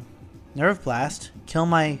you doing? Nerve Blast. Kill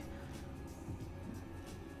my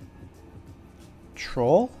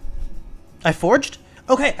troll? I forged?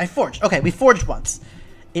 Okay, I forged. Okay, we forged once.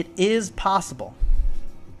 It is possible.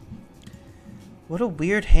 What a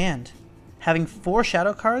weird hand. Having 4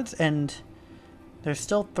 shadow cards and there's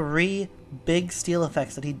still 3 big steal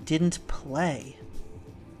effects that he didn't play.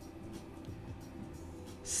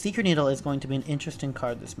 Seeker Needle is going to be an interesting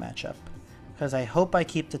card this matchup. Because I hope I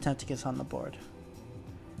keep the Tentacus on the board.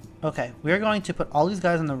 Okay, we're going to put all these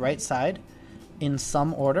guys on the right side in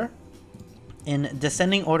some order. In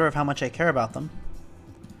descending order of how much I care about them.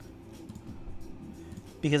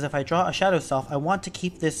 Because if I draw a Shadow Self, I want to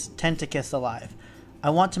keep this Tentacus alive.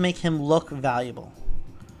 I want to make him look valuable.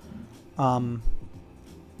 But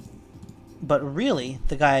really,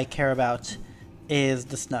 the guy I care about is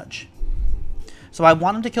the Snudge. So I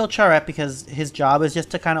want him to kill Charette because his job is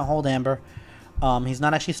just to kind of hold Amber. He's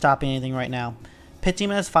not actually stopping anything right now. Pit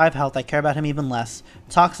Demon has 5 health. I care about him even less.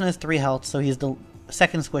 Toxin has 3 health, so he's the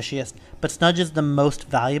second squishiest. But Snudge is the most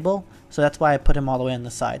valuable, so that's why I put him all the way on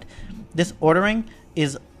the side. This ordering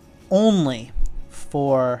is only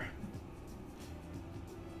for...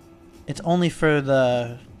 It's only for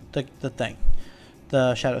the thing.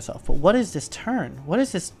 The Shadow Self. But what is this turn? What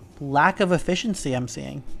is this lack of efficiency I'm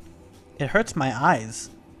seeing? It hurts my eyes.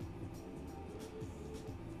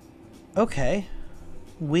 Okay.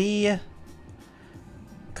 We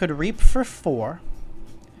could Reap for 4.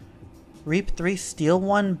 Reap 3, steal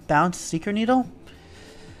 1, bounce Seeker Needle.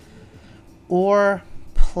 Or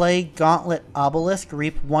play Gauntlet Obelisk,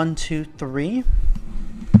 Reap 1, 2, 3.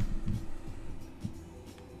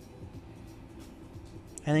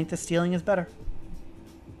 I think the stealing is better.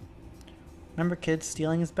 Remember, kids,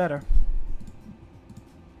 stealing is better.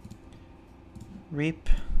 Reap.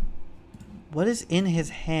 What is in his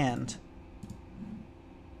hand?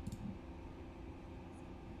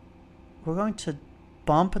 We're going to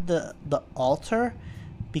bump the altar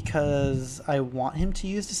because I want him to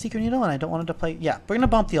use the Secret Needle and I don't want him to play... Yeah, we're going to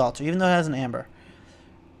bump the altar even though it has an amber.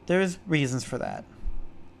 There's reasons for that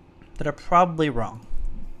are probably wrong.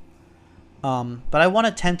 But I want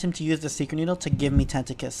to tempt him to use the Secret Needle to give me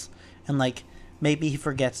Tentacus. And, like, maybe he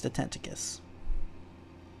forgets the Tentacus.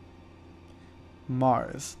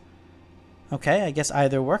 Mars. Okay, I guess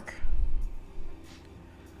either work.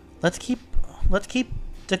 Let's keep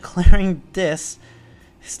declaring this,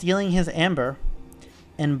 stealing his amber,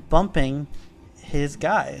 and bumping his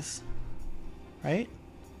guys. Right?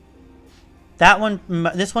 That one,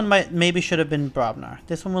 this one maybe should have been Brobnar.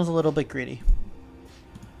 This one was a little bit greedy.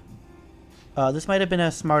 This might have been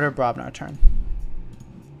a smarter Brobnar turn.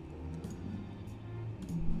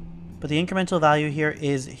 But the incremental value here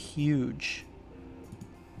is huge.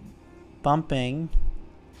 Bumping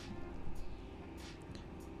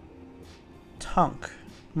Tunk,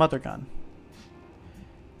 Mother Gun.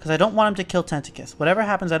 Because I don't want him to kill Tentacus. Whatever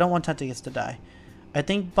happens, I don't want Tentacus to die. I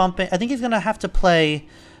think he's going to have to play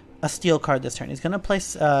a steel card this turn. He's going to play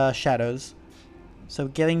Shadows. So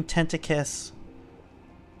giving Tentacus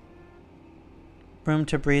room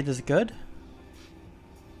to breathe is good.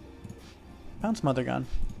 Bounce Mother Gun.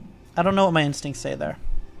 I don't know what my instincts say there.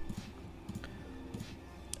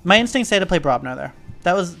 My instincts say to play Brobnar there.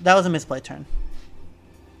 That was a misplay turn.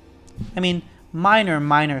 I mean,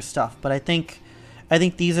 minor stuff, but I think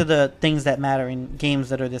these are the things that matter in games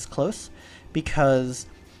that are this close, because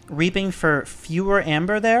reaping for fewer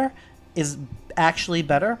amber there is actually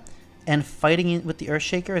better, and fighting with the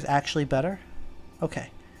Earthshaker is actually better.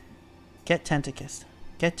 Okay. Get Tentacus.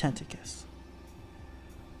 Get Tentacus.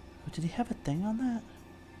 Oh, did he have a thing on that?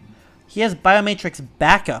 He has Biomatrix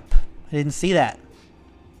backup. I didn't see that.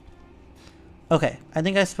 Okay, I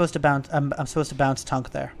think I'm supposed to bounce. I'm supposed to bounce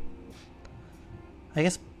Tunk there. I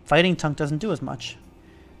guess fighting Tunk doesn't do as much.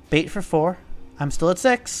 Bait for 4. I'm still at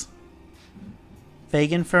 6.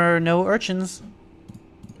 Vagan for no urchins.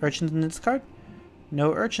 Urchins in this card?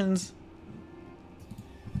 No urchins.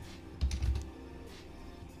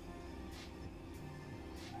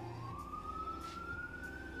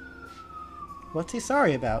 What's he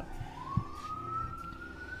sorry about?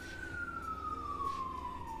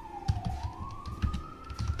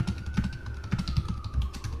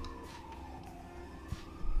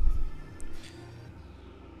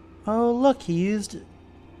 Oh, look, he used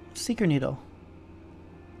Seeker Needle.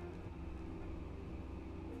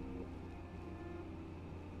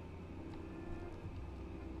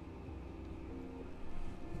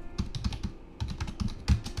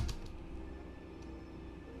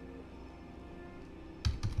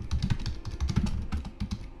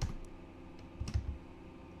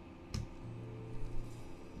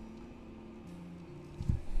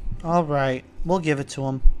 All right, we'll give it to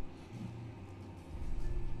him.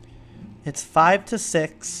 It's 5 to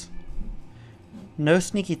 6. No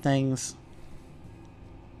sneaky things.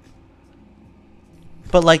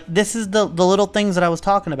 But like, this is the little things that I was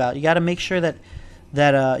talking about. You got to make sure that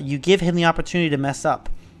you give him the opportunity to mess up.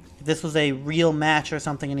 If this was a real match or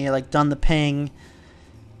something and he had like done the ping.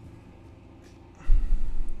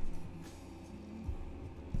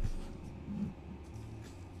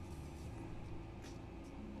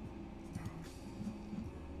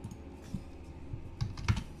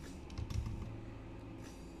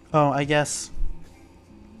 Oh, I guess.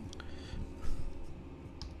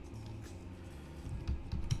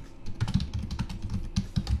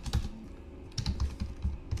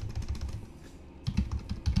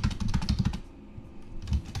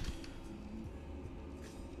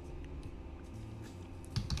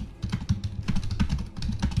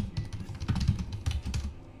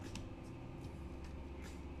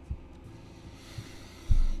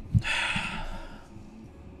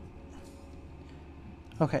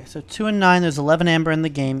 Okay, so 2 and 9, there's 11 amber in the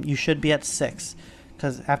game. You should be at 6.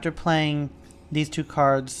 Because after playing these two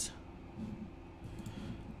cards,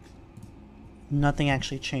 nothing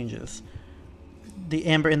actually changes. The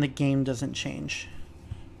amber in the game doesn't change.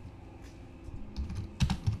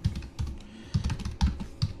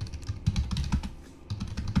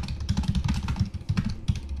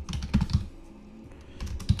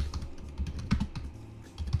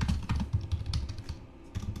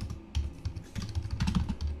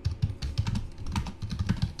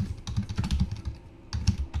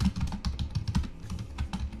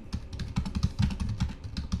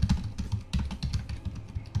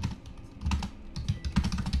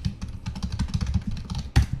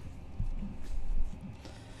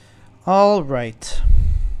 All right.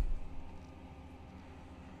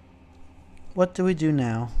 What do we do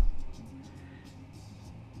now?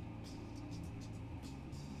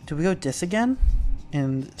 Do we go dis again?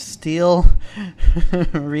 And steal,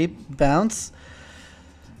 reap, bounce?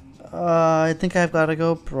 I think I've got to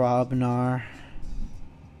go Brobnar.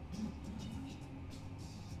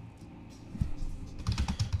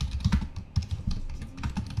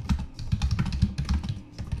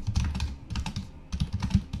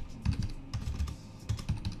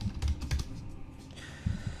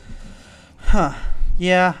 Huh.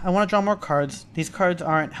 Yeah, I want to draw more cards. These cards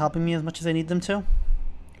aren't helping me as much as I need them to.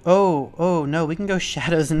 Oh, no, we can go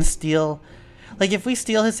Shadows and steal. Like, if we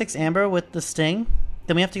steal his 6 amber with the Sting,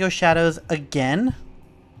 then we have to go Shadows again.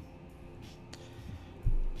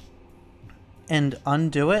 And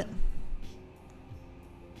undo it.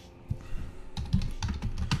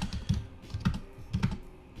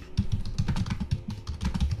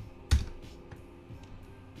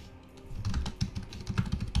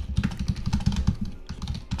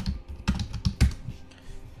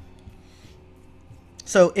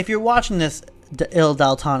 So, if you're watching this, Il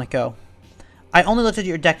Daltonico, I only looked at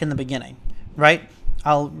your deck in the beginning, right?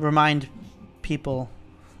 I'll remind people.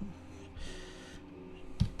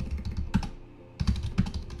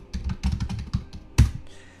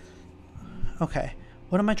 Okay,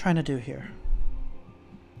 what am I trying to do here?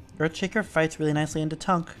 Earthshaker fights really nicely into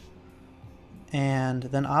Tunk. And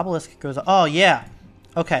then Obelisk goes, oh yeah!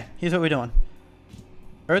 Okay, here's what we're doing.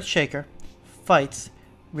 Earthshaker fights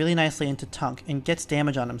really nicely into Tunk and gets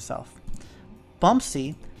damage on himself.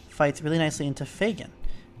 Bumpsy fights really nicely into Fagin.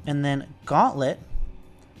 And then Gauntlet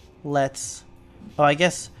lets... Oh, I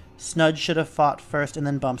guess Snudge should have fought first and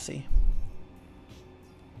then Bumpsy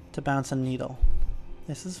to bounce a Needle.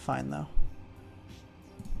 This is fine, though.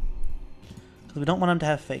 Because we don't want him to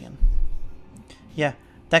have Fagin. Yeah,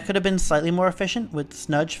 that could have been slightly more efficient with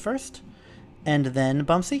Snudge first and then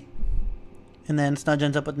Bumpsy. And then Snudge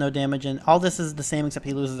ends up with no damage, and all this is the same except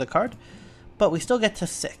he loses a card. But we still get to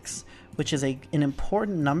 6, which is an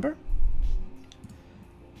important number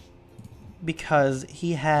because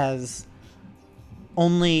he has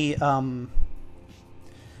only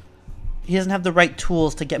he doesn't have the right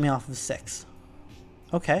tools to get me off of 6.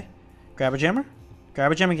 Okay, Grabber Jammer.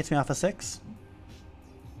 Grabber Jammer gets me off of 6.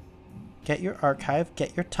 Get your Archive.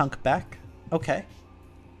 Get your Tunk back. Okay.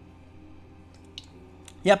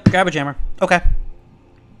 Yep, Grabber Jammer. Okay.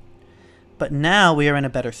 But now we are in a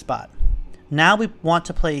better spot. Now we want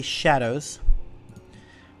to play Shadows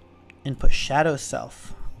and put Shadow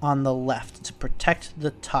Self on the left to protect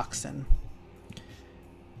the Toxin.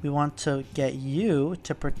 We want to get you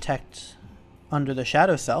to protect under the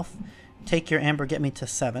Shadow Self. Take your Amber, get me to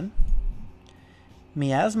 7.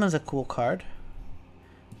 Miasma's a cool card.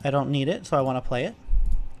 I don't need it, so I want to play it.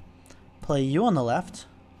 Play you on the left.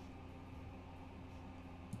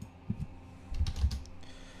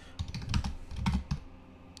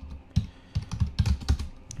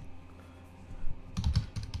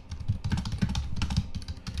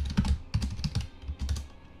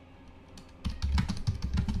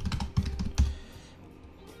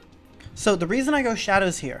 So the reason I go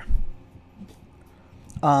Shadows here,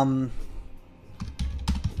 okay,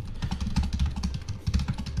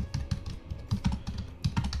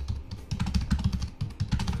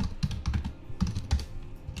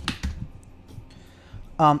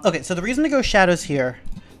 so the reason to go Shadows here,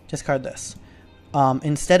 discard this,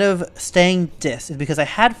 instead of staying dis, is because I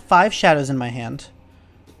had 5 Shadows in my hand.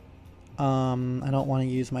 I don't want to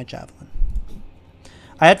use my Javelin.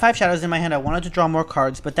 I had 5 Shadows in my hand. I wanted to draw more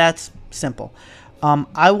cards, but that's simple.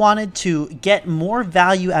 I wanted to get more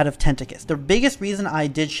value out of Tentacus. The biggest reason I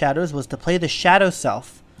did Shadows was to play the Shadow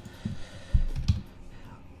Self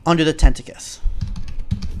under the Tentacus.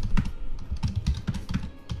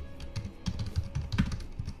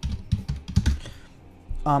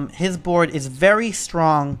 His board is very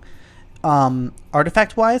strong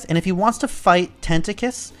artifact-wise, and if he wants to fight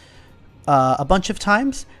Tentacus a bunch of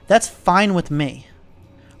times, that's fine with me.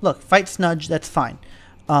 Look, fight Snudge, that's fine.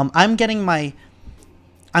 I'm getting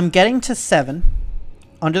to 7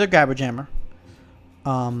 under the Grabber Jammer.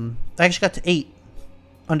 I actually got to 8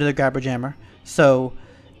 under the Grabber Jammer. So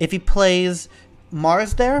if he plays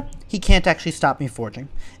Mars there, he can't actually stop me forging.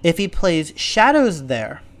 If he plays Shadows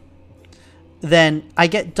there, then I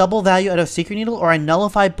get double value out of Secret Needle, or I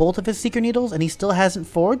nullify both of his Secret Needles and he still hasn't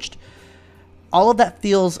forged. All of that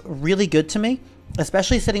feels really good to me,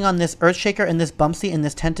 especially sitting on this Earthshaker and this Bumpsy and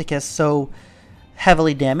this Tentacus so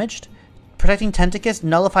heavily damaged. Protecting Tentacus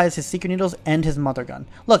nullifies his Secret Needles and his Mother Gun.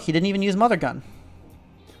 Look, he didn't even use Mother Gun.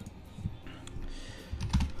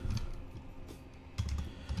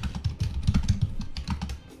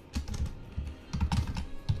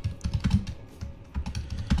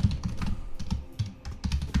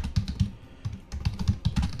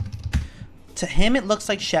 To him, it looks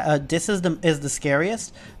like Dis is the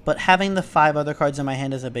scariest, but having the 5 other cards in my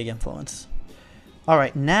hand is a big influence.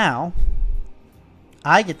 Alright, now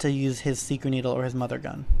I get to use his Secret Needle or his Mother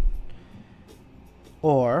Gun.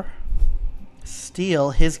 Or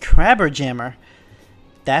steal his Grabber Jammer.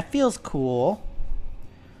 That feels cool.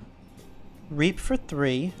 Reap for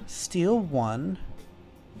 3, steal 1.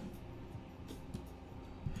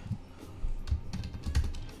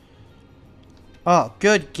 Oh,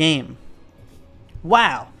 good game.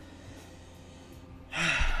 Wow.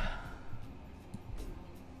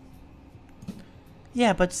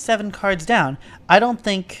 Yeah, but 7 cards down. I don't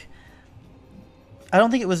think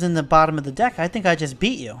it was in the bottom of the deck. I think I just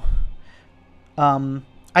beat you.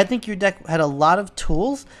 I think your deck had a lot of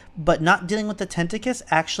tools, but not dealing with the Tentacus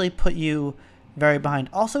actually put you very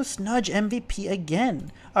behind. Also, Snudge MVP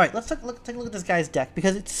again. Alright, let's take a look at this guy's deck,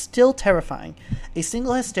 because it's still terrifying. A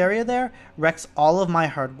single Hysteria there wrecks all of my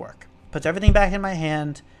hard work. Puts everything back in my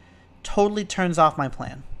hand, totally turns off my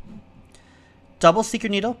plan. Double Secret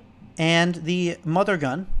Needle and the Mother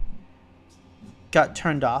Gun got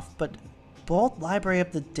turned off, but both Library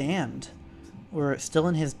of the Damned were still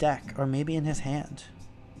in his deck, or maybe in his hand.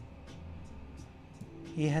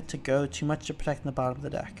 He had to go too much to protect the bottom of the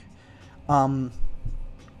deck. I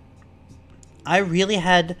really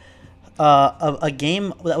had a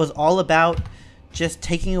game that was all about just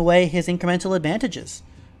taking away his incremental advantages.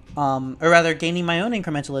 Or rather, gaining my own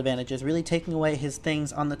incremental advantages, really taking away his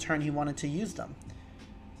things on the turn he wanted to use them.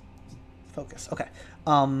 Focus. Okay.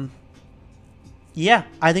 Yeah,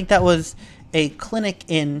 I think that was a clinic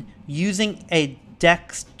in using a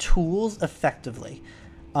deck's tools effectively.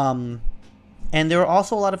 And there were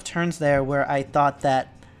also a lot of turns there where I thought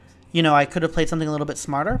that, you know, I could have played something a little bit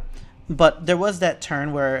smarter. But there was that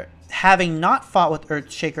turn where, having not fought with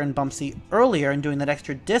Earthshaker and Bumpsy earlier and doing that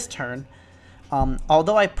extra Dis turn,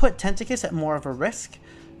 although I put Tentacus at more of a risk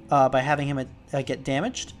by having him get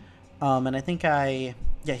damaged, and I think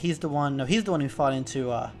he's the one who fought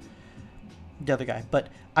into the other guy. But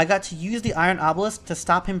I got to use the Iron Obelisk to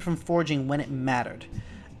stop him from forging when it mattered.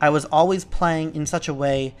 I was always playing in such a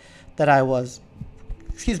way that I was,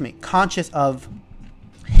 conscious of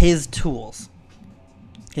his tools.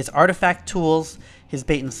 His artifact tools, his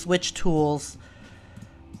bait and switch tools.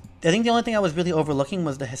 I think the only thing I was really overlooking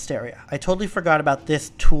was the Hysteria. I totally forgot about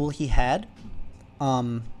this tool he had.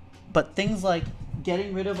 But things like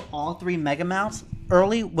getting rid of all 3 Mega Mounts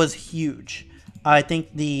early was huge. I think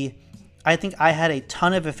I had a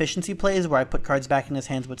ton of efficiency plays where I put cards back in his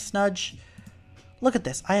hands with Snudge. Look at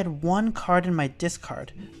this. I had 1 card in my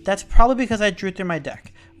discard. That's probably because I drew through my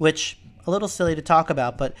deck, which, a little silly to talk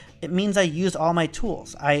about, but it means I used all my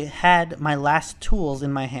tools. I had my last tools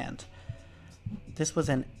in my hand. This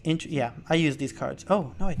was yeah, I used these cards.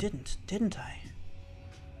 Oh, no, I didn't I?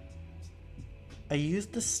 I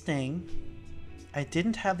used the Sting. I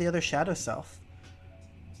didn't have the other Shadow Self.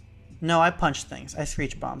 No, I punched things. I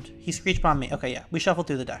Screech Bombed. He Screech Bombed me. Okay, yeah, we shuffled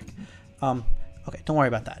through the deck. Okay, don't worry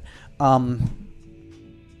about that.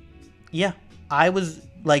 Yeah, I was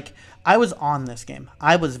on this game.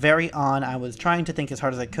 I was very on. I was trying to think as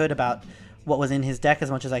hard as I could about what was in his deck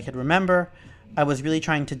as much as I could remember. I was really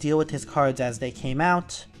trying to deal with his cards as they came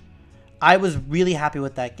out. I was really happy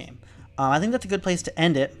with that game. I think that's a good place to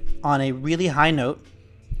end it, on a really high note.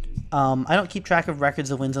 I don't keep track of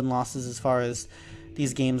records of wins and losses as far as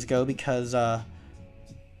these games go, because I'm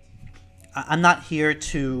not here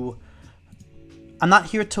to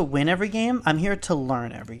win every game. I'm here to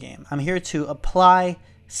learn every game. I'm here to apply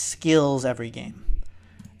skills every game.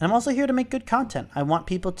 And I'm also here to make good content. I want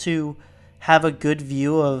people to have a good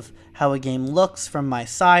view of how a game looks from my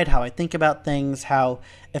side, how I think about things, how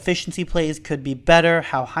efficiency plays could be better,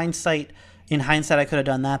 how hindsight, in hindsight, I could have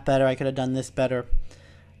done that better. I could have done this better.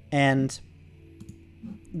 And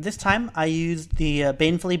this time I used the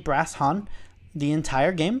Banefully Brass Han the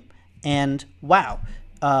entire game. And wow,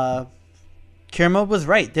 Kiramode was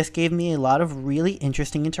right. This gave me a lot of really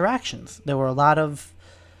interesting interactions. There were a lot of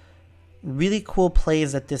really cool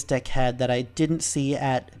plays that this deck had that I didn't see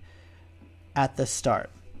at the start.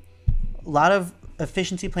 A lot of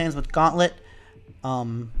efficiency plans with Gauntlet.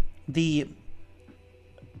 The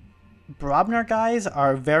Brobnar guys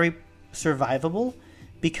are very survivable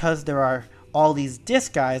because there are all these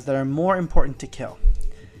disc guys that are more important to kill.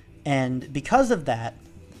 And because of that,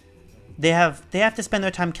 they have to spend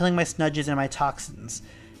their time killing my Snudges and my Toxins.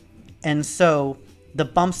 And so the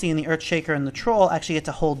Bumpsy and the Earthshaker and the Troll actually get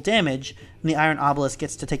to hold damage, and the Iron Obelisk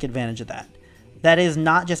gets to take advantage of that. That is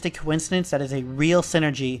not just a coincidence, that is a real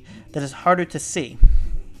synergy that is harder to see.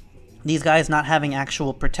 These guys not having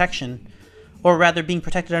actual protection, or rather being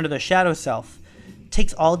protected under their Shadow Self,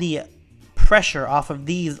 takes all the pressure off of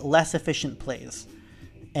these less efficient plays.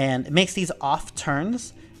 And it makes these off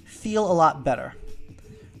turns feel a lot better.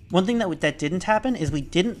 One thing that didn't happen is we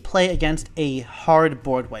didn't play against a hard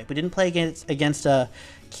board wipe. We didn't play against a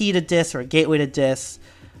key to dis or a gateway to dis.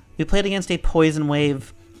 We played against a poison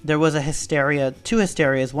wave. There was a Hysteria, 2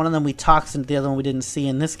 Hysterias. One of them we toxined, the other one we didn't see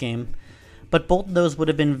in this game. But both of those would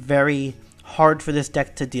have been very hard for this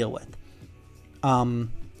deck to deal with.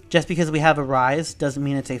 Just because we have a Rise doesn't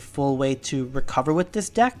mean it's a full way to recover with this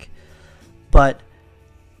deck. But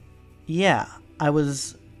yeah, I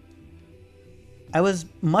was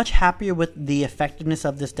much happier with the effectiveness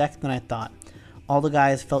of this deck than I thought. All the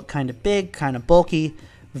guys felt kind of big, kind of bulky,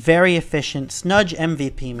 very efficient. Snudge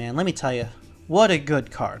MVP, man. Let me tell you, what a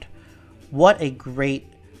good card. What a great...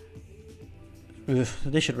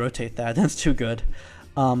 they should rotate that. That's too good.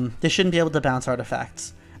 They shouldn't be able to bounce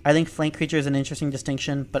artifacts. I think Flank Creature is an interesting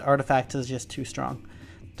distinction, but Artifacts is just too strong.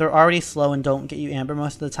 They're already slow and don't get you Amber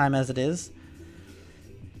most of the time as it is.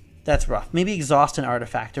 That's rough. Maybe exhaust an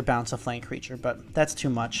Artifact or bounce a Flank Creature, but that's too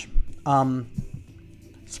much.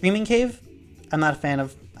 Screaming Cave, I'm not a fan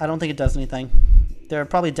of. I don't think it does anything. There are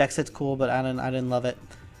probably decks that's cool, but I didn't love it.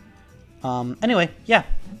 Anyway, yeah.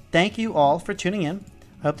 Thank you all for tuning in.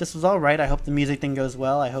 I hope this was all right. I hope the music thing goes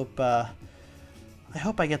well. I hope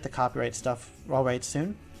I get the copyright stuff all right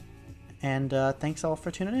soon. And thanks all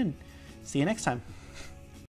for tuning in. See you next time.